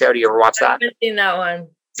watch that show. Do you ever watch that? I haven't seen that one.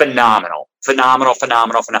 Phenomenal.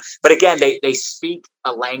 But again, they speak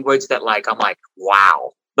a language that I'm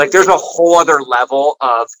wow. There's a whole other level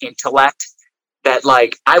of intellect that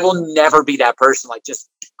I will never be that person, just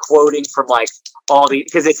quoting from all the,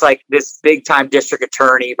 because it's this big time district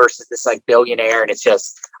attorney versus this billionaire. And it's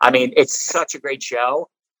just, it's such a great show.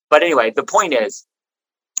 But anyway, the point is,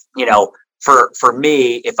 for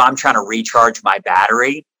me, if I'm trying to recharge my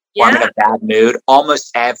battery, or I'm in a bad mood,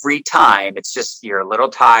 almost every time it's just, you're a little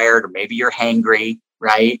tired, or maybe you're hangry,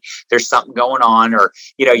 right? There's something going on, or,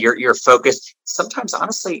 you're focused. Sometimes,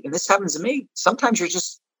 honestly, and this happens to me, sometimes you're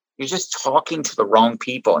just talking to the wrong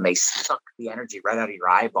people and they suck the energy right out of your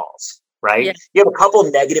eyeballs, right? Yeah. You have a couple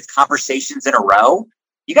of negative conversations in a row.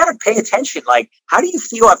 You got to pay attention. How do you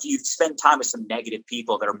feel after you've spent time with some negative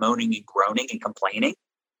people that are moaning and groaning and complaining?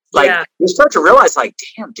 You start to realize,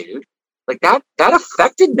 damn, dude, that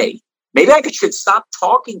affected me. Maybe I should stop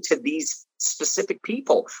talking to these specific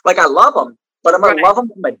people. I love them, but I'm going to love them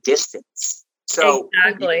from a distance. So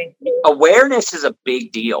awareness is a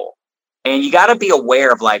big deal. And you got to be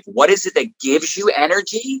aware of what is it that gives you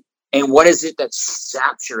energy and what is it that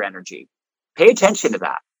saps your energy? Pay attention to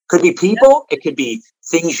that. Could be people. It could be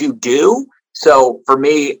things you do. So for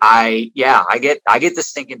me, I get the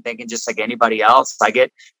stinking thinking just like anybody else. I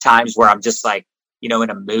get times where I'm just in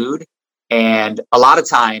a mood. And a lot of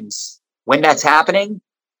times when that's happening,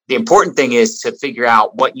 the important thing is to figure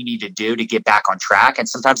out what you need to do to get back on track. And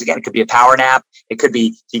sometimes, again, it could be a power nap. It could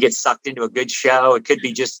be you get sucked into a good show. It could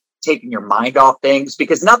be just taking your mind off things,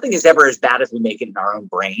 because nothing is ever as bad as we make it in our own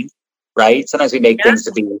brain, right? Sometimes we make things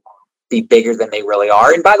to be bigger than they really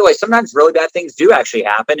are. And by the way, sometimes really bad things do actually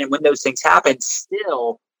happen. And when those things happen,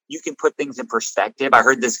 still, you can put things in perspective. I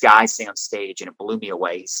heard this guy say on stage and it blew me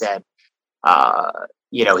away. He said,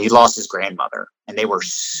 he lost his grandmother and they were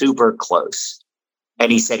super close.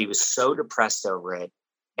 And he said he was so depressed over it.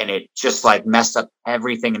 And it just like messed up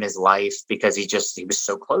everything in his life because he was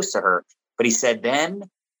so close to her. But he said then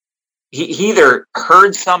he either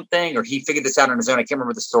heard something or he figured this out on his own. I can't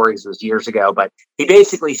remember the story because it was years ago, but he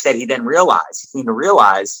basically said he came to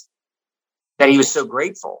realize that he was so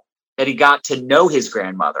grateful that he got to know his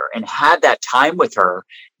grandmother and had that time with her.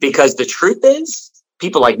 Because the truth is,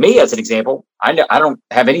 people like me, as an example, I don't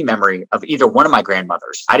have any memory of either one of my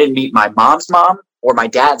grandmothers. I didn't meet my mom's mom or my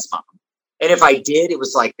dad's mom. And if I did, it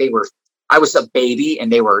was like I was a baby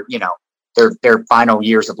and they were, their final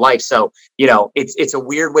years of life. So, it's a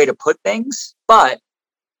weird way to put things, but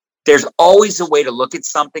there's always a way to look at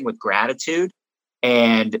something with gratitude.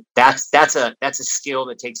 And that's a skill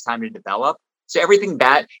that takes time to develop. So everything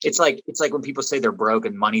bad, it's like when people say they're broke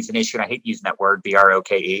and money's an issue. And I hate using that word,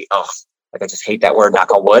 BROKE. Oh, like I just hate that word,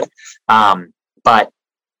 knock on wood. But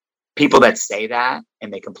people that say that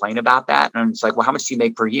and they complain about that, and it's like, well, how much do you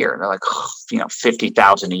make per year? And they're like,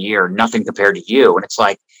 $50,000 a year, nothing compared to you. And it's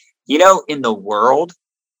like, in the world,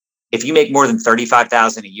 if you make more than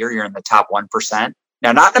 $35,000 a year, you're in the top 1%.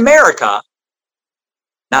 Now, not in America,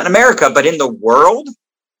 but in the world,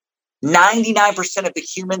 99% of the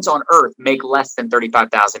humans on earth make less than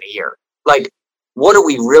 $35,000 a year. Like, what are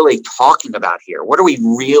we really talking about here? What are we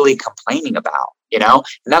really complaining about? And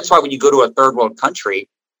that's why when you go to a third world country,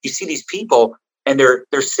 you see these people and they're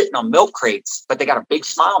sitting on milk crates, but they got a big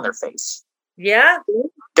smile on their face. Yeah.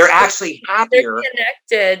 They're actually happier. They're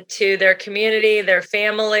connected to their community, their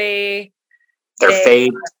family, their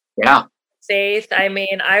faith. Yeah. Faith. I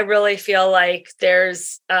mean, I really feel like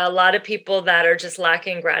there's a lot of people that are just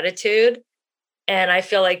lacking gratitude. And I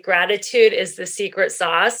feel like gratitude is the secret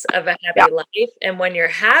sauce of a happy life. And when you're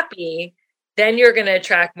happy, then you're going to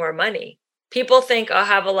attract more money. People think I'll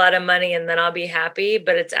have a lot of money and then I'll be happy,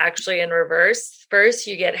 but it's actually in reverse. First,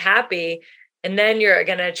 you get happy, and then you're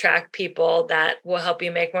going to attract people that will help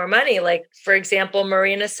you make more money. Like, for example,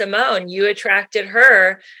 Marina Simone, you attracted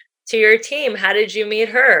her to your team. How did you meet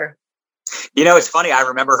her? It's funny. I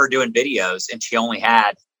remember her doing videos and she only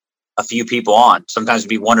had a few people on. Sometimes it'd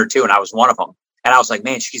be one or two, and I was one of them. And I was like,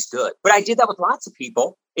 man, she's good. But I did that with lots of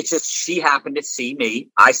people. It's just she happened to see me.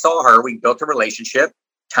 I saw her. We built a relationship.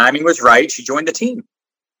 Timing was right. She joined the team.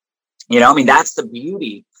 That's the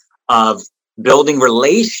beauty of building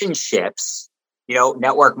relationships,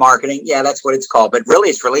 network marketing. Yeah, that's what it's called. But really,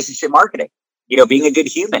 it's relationship marketing, being a good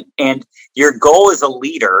human. And your goal as a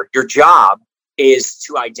leader, your job is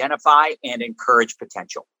to identify and encourage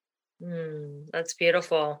potential. That's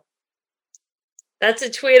beautiful. That's a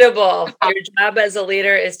tweetable. Your job as a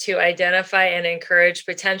leader is to identify and encourage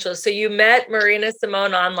potential. So you met Marina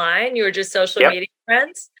Simone online. You were just social media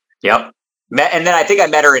friends? Yep. And then I think I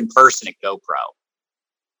met her in person at GoPro.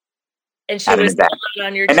 And she was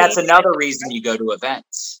on your team. And that's another reason you go to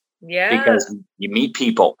events. Yeah. Because you meet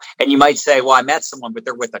people. And you might say, well, I met someone, but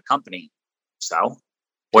they're with a company. So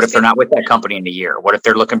what if they're not with that company in a year? What if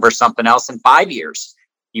they're looking for something else in 5 years?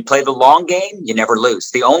 You play the long game, you never lose.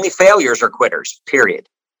 The only failures are quitters, period.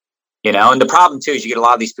 And the problem too is you get a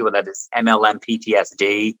lot of these people that is MLM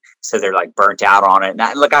PTSD, so they're like burnt out on it.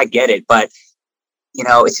 And look, I get it, but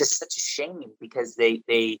it's just such a shame because they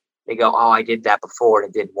go, oh, I did that before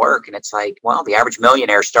and it didn't work. And it's like, well, the average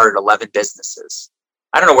millionaire started 11 businesses.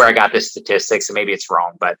 I don't know where I got this statistic, so maybe it's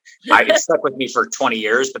wrong, but it stuck with me for 20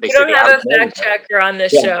 years. But they say don't have a fact checker on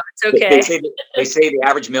this show. It's okay. They say the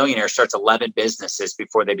average millionaire starts 11 businesses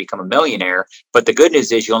before they become a millionaire. But the good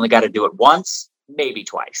news is you only got to do it once, maybe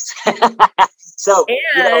twice. So,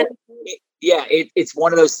 it's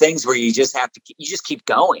one of those things where you just keep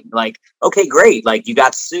going. Like, okay, great. Like you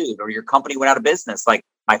got sued or your company went out of business. Like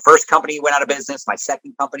my first company went out of business. My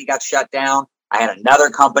second company got shut down. I had another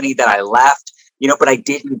company that I left. But I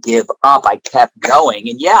didn't give up. I kept going.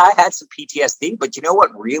 And I had some PTSD, but you know what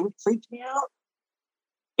really freaked me out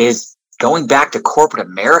is going back to corporate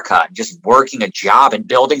America and just working a job and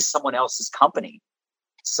building someone else's company.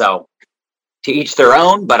 So to each their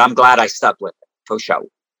own, but I'm glad I stuck with it. For sure.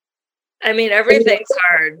 I mean, everything's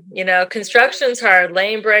hard. Construction's hard,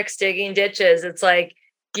 laying bricks, digging ditches. It's like,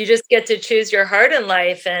 you just get to choose your heart in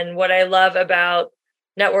life. And what I love about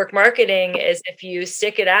network marketing is if you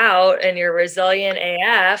stick it out and you're resilient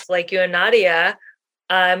AF, like you and Nadia,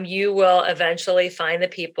 you will eventually find the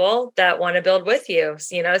people that want to build with you.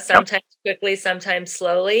 Sometimes quickly, sometimes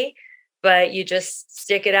slowly, but you just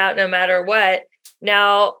stick it out no matter what.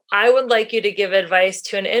 Now, I would like you to give advice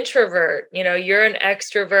to an introvert. You're an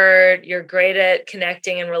extrovert. You're great at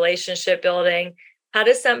connecting and relationship building. How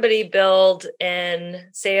does somebody build in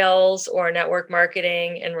sales or network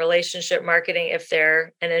marketing and relationship marketing if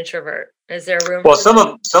they're an introvert? Is there room? Well, some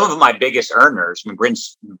of my biggest earners, I mean,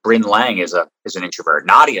 Bryn Lang is an introvert.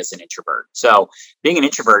 Nadia is an introvert. So being an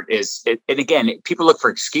introvert and again, people look for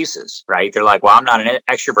excuses, right? They're like, well, I'm not an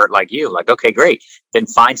extrovert like you. Like, okay, great. Then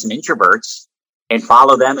find some introverts and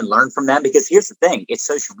follow them and learn from them. Because here's the thing, it's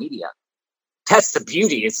social media. That's the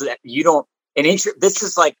beauty, is that you don't, this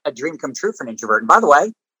is like a dream come true for an introvert. And by the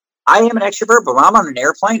way, I am an extrovert, but when I'm on an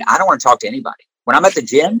airplane, I don't want to talk to anybody. When I'm at the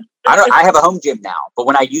gym, I have a home gym now, but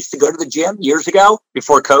when I used to go to the gym years ago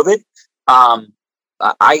before COVID,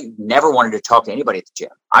 I never wanted to talk to anybody at the gym.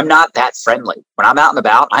 I'm not that friendly. When I'm out and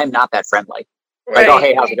about, I am not that friendly. Right. Like, oh,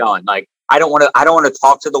 hey, how's it going? Like, I don't want to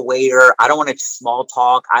talk to the waiter. I don't want to small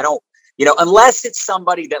talk. I don't, unless it's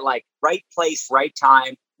somebody that like right place, right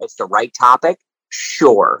time, it's the right topic.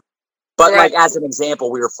 Sure. But like, as an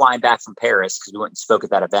example, we were flying back from Paris because we went and spoke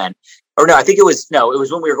at that event. Or no, I think it was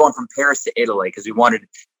when we were going from Paris to Italy, because we wanted,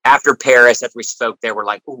 after we spoke there, we're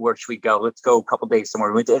like, oh, where should we go? Let's go a couple days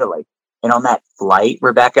somewhere. We went to Italy. And on that flight,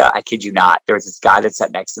 Rebecca, I kid you not, there was this guy that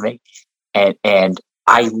sat next to me. And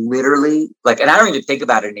I literally, like, and I don't even think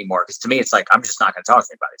about it anymore, because to me, it's like, I'm just not going to talk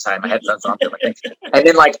to anybody. So I had my headphones on. And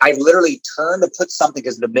then like, I literally turned to put something,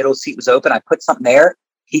 because the middle seat was open. I put something there.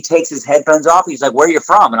 He takes his headphones off. He's like, where are you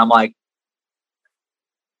from? And I'm like,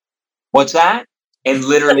 what's that? And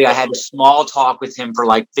literally I had a small talk with him for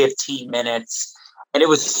like 15 minutes. And it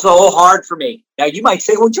was so hard for me. Now you might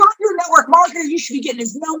say, well, John, you're a network marketer. You should be getting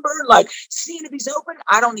his number, like seeing if he's open.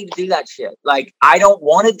 I don't need to do that shit. Like, I don't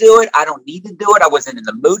want to do it. I don't need to do it. I wasn't in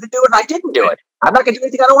the mood to do it. And I didn't do it. I'm not going to do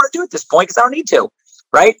anything I don't want to do at this point, because I don't need to.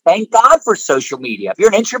 Right? Thank God for social media. If you're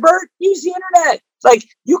an introvert, use the internet. Like,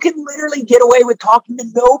 you can literally get away with talking to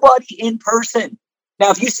nobody in person. Now,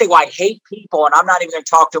 if you say, well, I hate people and I'm not even going to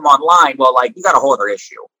talk to them online, well, like, you got a whole other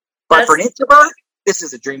issue. But for an introvert, this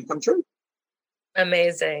is a dream come true.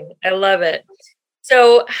 Amazing. I love it.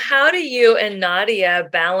 So how do you and Nadia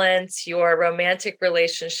balance your romantic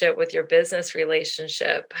relationship with your business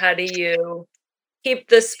relationship? How do you keep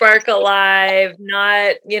the spark alive?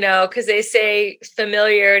 Not, because they say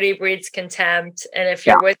familiarity breeds contempt. And if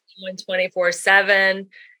you're with someone 24/7,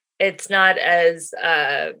 it's not as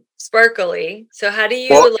sparkly. So how do you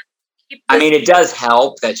keep this? I mean, it does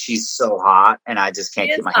help that she's so hot, and I just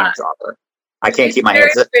can't keep my hands off her. I can't keep my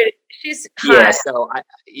hands off her. She's hot. Yeah, so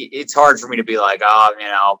it's hard for me to be like,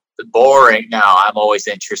 oh, boring. No, I'm always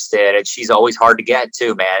interested, and she's always hard to get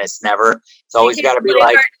too, man. It's always got to be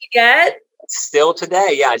like hard to get. Still today,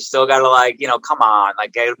 yeah, I still got to like, come on,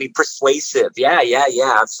 like, it'll be persuasive. Yeah,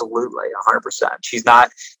 absolutely, 100%.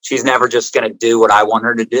 She's never just going to do what I want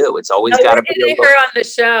her to do. It's always got to be her on the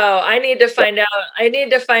show. I need to find out. I need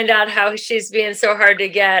to find out how she's being so hard to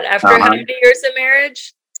get after how many years of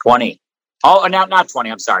marriage? 20. Oh, no, not 20.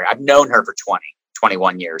 I'm sorry. I've known her for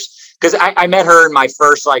 21 years, because I met her in my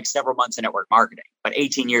first like several months in network marketing, but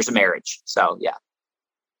 18 years of marriage. So yeah.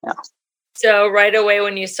 So right away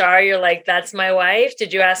when you saw her, you're like, that's my wife.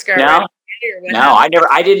 Did you ask her? No, I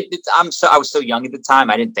didn't. I was so young at the time.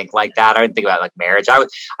 I didn't think like that. I didn't think about like marriage.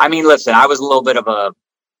 Listen, I was a little bit of a,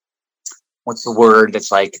 what's the word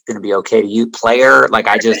that's like going to be okay to you, player. Like,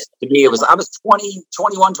 I was 20,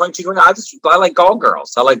 21, 22. I liked all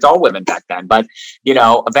girls. I liked all women back then. But,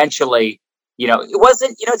 eventually, it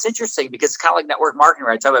wasn't, it's interesting, because it's kind of like network marketing,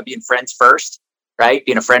 right? I talk about being friends first. Right?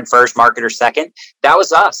 Being a friend first, marketer second. That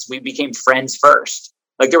was us. We became friends first.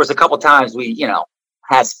 Like, there was a couple times we,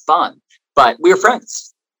 had fun, but we were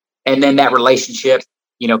friends. And then that relationship,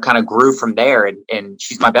 kind of grew from there. And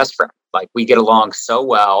she's my best friend. Like, we get along so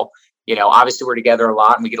well. Obviously we're together a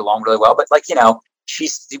lot and we get along really well. But like,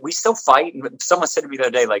 we still fight. And someone said to me the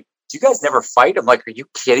other day, like, do you guys never fight? I'm like, are you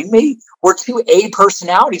kidding me? We're two A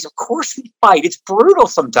personalities. Of course we fight. It's brutal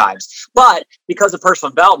sometimes. But because of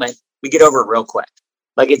personal development, we get over it real quick.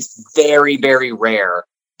 Like, it's very, very rare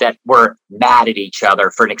that we're mad at each other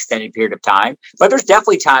for an extended period of time. But there's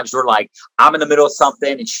definitely times where, like, I'm in the middle of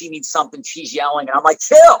something and she needs something, she's yelling, and I'm like,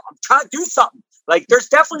 chill, I'm trying to do something. Like, there's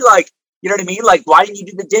definitely like, you know what I mean? Like, why didn't you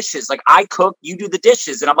do the dishes? Like, I cook, you do the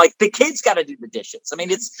dishes. And I'm like, the kids got to do the dishes. I mean,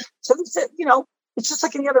 it's just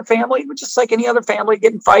like any other family. We're just like any other family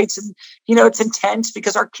getting fights. And, it's intense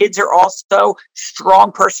because our kids are also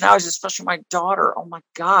strong personalities, especially my daughter. Oh my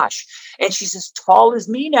gosh. And she's as tall as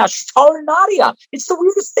me now. She's taller than Nadia. It's the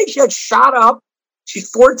weirdest thing. She had shot up. She's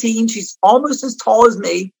 14. She's almost as tall as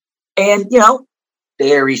me. And,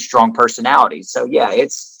 very strong personality. So yeah,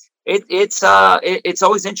 it's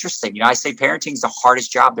always interesting. I say parenting is the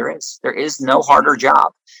hardest job there is. There is no harder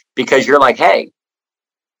job, because you're like, hey,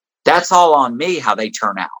 that's all on me how they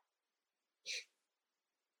turn out.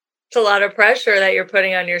 It's a lot of pressure that you're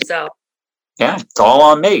putting on yourself. Yeah, it's all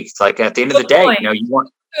on me. It's like at the end of the day,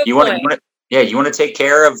 you want to take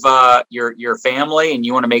care of your family, and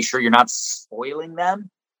you want to make sure you're not spoiling them.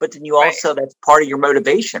 But then you also, that's part of your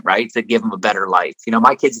motivation, right? To give them a better life.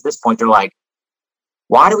 My kids at this point, they're like,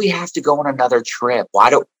 why do we have to go on another trip?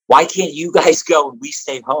 Why can't you guys go and we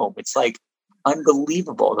stay home? It's like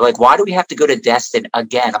unbelievable. They're like, why do we have to go to Destin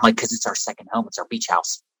again? I'm like, because it's our second home. It's our beach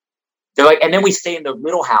house. They're like, and then we stay in the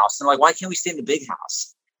little house. And they're like, why can't we stay in the big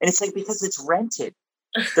house? And it's like, because it's rented.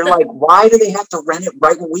 They're like, why do they have to rent it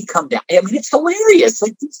right when we come down? I mean, it's hilarious.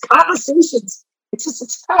 Like these conversations,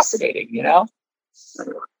 it's fascinating,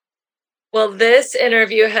 Well, this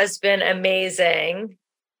interview has been amazing.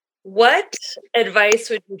 What advice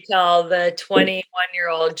would you tell the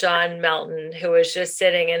 21-year-old John Melton, who was just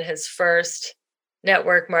sitting in his first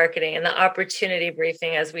network marketing and the opportunity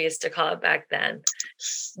briefing, as we used to call it back then?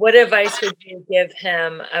 What advice would you give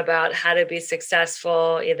him about how to be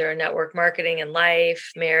successful, either in network marketing, in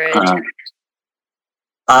life, marriage? It's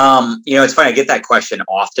funny. I get that question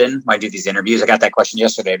often when I do these interviews. I got that question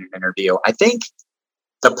yesterday in an interview. I think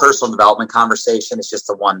the personal development conversation is just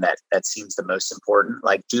the one that seems the most important.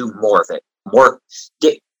 Like, do more of it.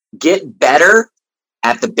 Get better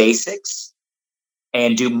at the basics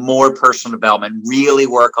and do more personal development. Really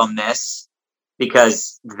work on this,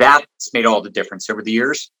 because that's made all the difference over the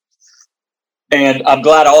years. And I'm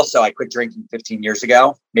glad also I quit drinking 15 years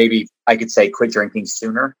ago. Maybe I could say quit drinking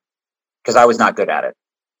sooner, because I was not good at it.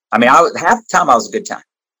 I mean, half the time I was a good time.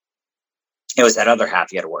 It was that other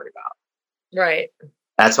half you had to worry about. Right.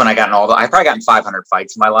 That's when I got in I've probably gotten 500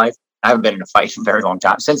 fights in my life. I haven't been in a fight in a very long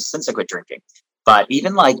time since I quit drinking. But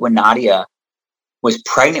even like when Nadia was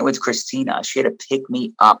pregnant with Christina, she had to pick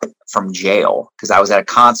me up from jail because I was at a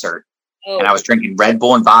concert and I was drinking Red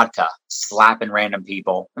Bull and vodka, slapping random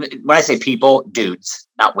people. When I say people, dudes,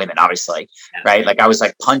 not women, obviously, right? Like I was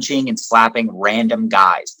like punching and slapping random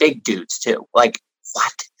guys, big dudes too. Like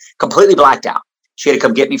what? Completely blacked out. She had to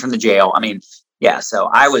come get me from the jail. I mean, yeah,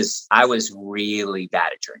 so I was really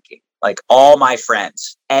bad at drinking. Like all my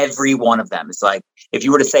friends, every one of them is like, if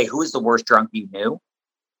you were to say who is the worst drunk you knew,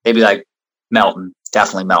 they'd be like, Melton,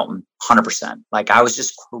 definitely Melton, 100%. Like I was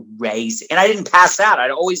just crazy. And I didn't pass out.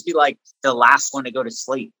 I'd always be like the last one to go to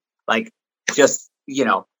sleep. Like just,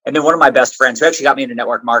 and then one of my best friends who actually got me into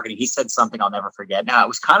network marketing, he said something I'll never forget. Now, it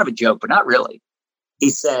was kind of a joke, but not really. He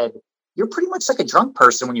said, you're pretty much like a drunk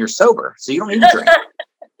person when you're sober, so you don't need to drink.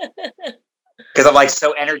 Because I'm like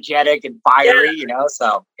so energetic and fiery,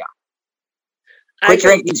 so yeah. Quit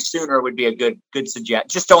drinking sooner would be a good suggestion.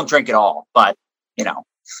 Just don't drink at all. But,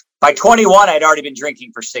 by 21, I'd already been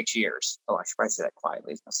drinking for 6 years. Oh, I should probably say that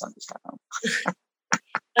quietly. My son just got home.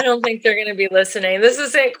 I don't think they're going to be listening. This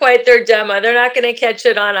isn't quite their demo. They're not going to catch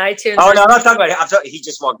it on iTunes. Oh, no, I'm not talking about it. He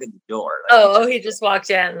just walked in the door. He just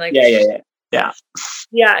walked in. Yeah.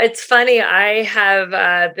 Yeah, it's funny. I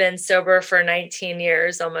have been sober for 19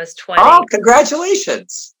 years, almost 20. Oh,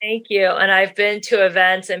 congratulations. Thank you. And I've been to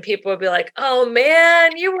events and people will be like, oh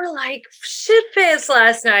man, you were like shit-faced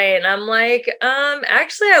last night. And I'm like,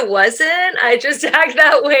 actually I wasn't. I just act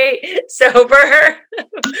that way sober.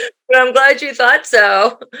 But I'm glad you thought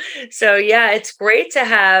so. So yeah, it's great to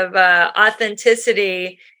have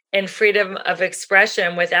authenticity and freedom of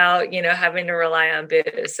expression without, having to rely on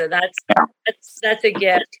booze. So that's a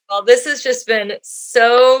gift. Well, this has just been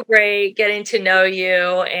so great getting to know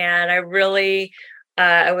you. And I really,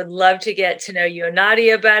 I would love to get to know you and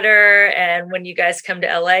Nadia better. And when you guys come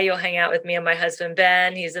to LA, you'll hang out with me and my husband,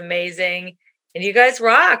 Ben. He's amazing. And you guys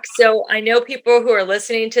rock. So I know people who are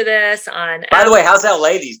listening to this on... By the way, how's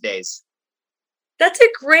LA these days? That's a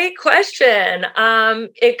great question.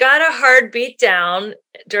 It got a hard beat down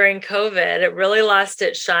during COVID. It really lost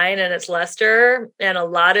its shine and its luster, and a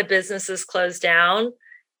lot of businesses closed down,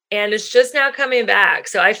 and it's just now coming back.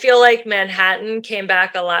 So I feel like Manhattan came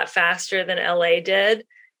back a lot faster than LA did,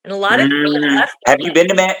 and a lot of people left. Have you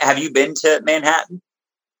been to Manhattan?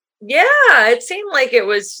 Yeah, it seemed like it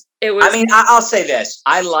was. I mean, I'll say this: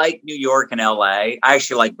 I like New York and LA. I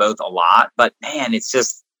actually like both a lot, but man, it's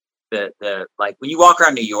just. The like when you walk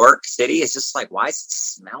around New York City, it's just like, why does it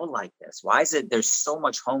smell like this? Why is it? There's so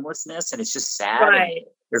much homelessness, and it's just sad. Right.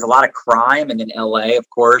 There's a lot of crime, and then LA, of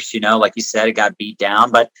course, like you said, it got beat down.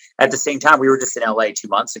 But at the same time, we were just in LA 2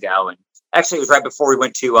 months ago, and actually, it was right before we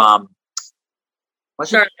went to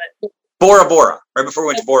Bora Bora. Right before we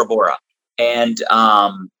went to Bora Bora, and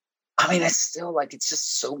I mean, it's still like it's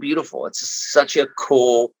just so beautiful. It's just such a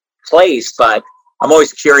cool place, but. I'm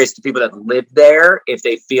always curious to people that live there if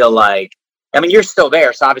they feel like, I mean, you're still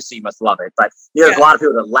there, so obviously you must love it. But there's a lot of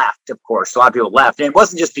people that left, of course. A lot of people left. And it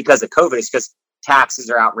wasn't just because of COVID. It's because taxes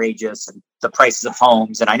are outrageous and the prices of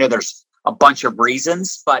homes. And I know there's a bunch of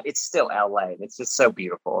reasons, but it's still LA. It's just so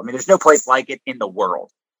beautiful. I mean, there's no place like it in the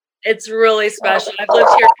world. It's really special. I've lived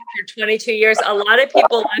here for 22 years. A lot of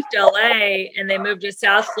people left LA and they moved to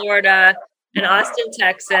South Florida and Austin,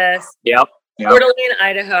 Texas, Coeur d'Alene,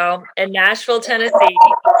 Idaho, and Nashville, Tennessee.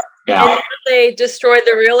 Yeah. And now they destroyed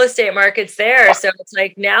the real estate markets there. So it's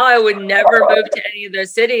like now I would never move to any of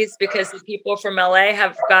those cities because the people from LA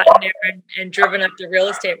have gotten there and driven up the real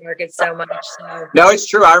estate market so much. So. No, it's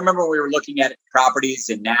true. I remember we were looking at properties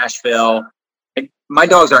in Nashville. And my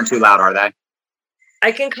dogs aren't too loud, are they?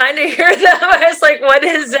 I can kind of hear them. I was like, what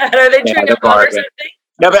is that? Are they chewing up or something?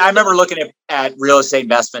 No, but I remember looking at real estate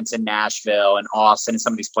investments in Nashville and Austin and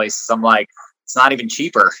some of these places. I'm like, it's not even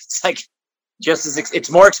cheaper. It's like just as it's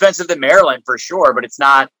more expensive than Maryland for sure, but it's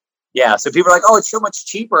not. Yeah. So people are like, oh, it's so much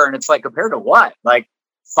cheaper. And it's like, compared to what? Like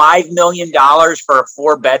 $5 million for a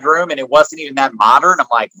 4-bedroom. And it wasn't even that modern. I'm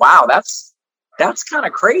like, wow, that's kind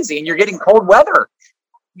of crazy. And you're getting cold weather.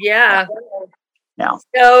 Yeah. No.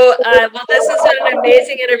 So, well, this has been an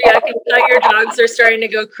amazing interview. I can tell your dogs are starting to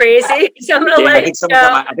go crazy. So I'm gonna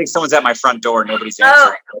I think someone's at my front door. Nobody's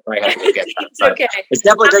answering. I have to look at that. Okay. It's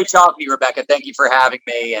definitely great talking to you, Rebecca. Thank you for having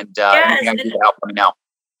me. And anything I can do to help, let me know.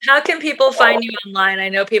 How can people find you online? I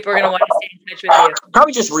know people are going to want to stay in touch with you.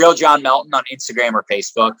 Probably just Real John Melton on Instagram or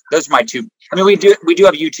Facebook. Those are my two. I mean, we do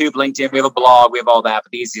have YouTube, LinkedIn. We have a blog. We have all that.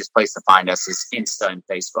 But the easiest place to find us is Insta and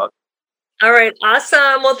Facebook. All right.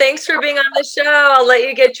 Awesome. Well, thanks for being on the show. I'll let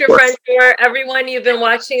you get your front door. Everyone, you've been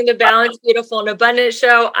watching the Balanced, Beautiful, and Abundant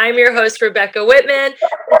show. I'm your host, Rebecca Whitman.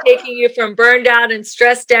 I'm taking you from burned out and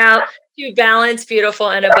stressed out to balanced, beautiful,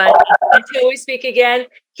 and abundant. Until we speak again,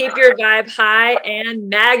 keep your vibe high and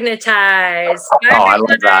magnetize. Bye, I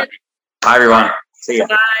love that. Bye, everyone. See you.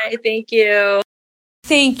 Bye. Thank you.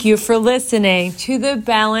 Thank you for listening to the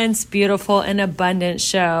Balanced, Beautiful, and Abundant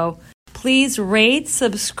show. Please rate,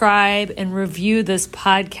 subscribe, and review this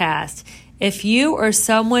podcast. If you or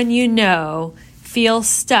someone you know feels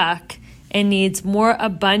stuck and needs more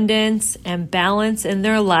abundance and balance in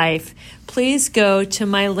their life, please go to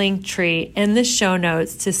my link tree in the show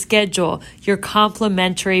notes to schedule your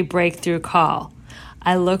complimentary breakthrough call.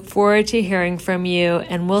 I look forward to hearing from you,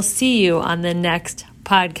 and we'll see you on the next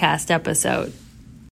podcast episode.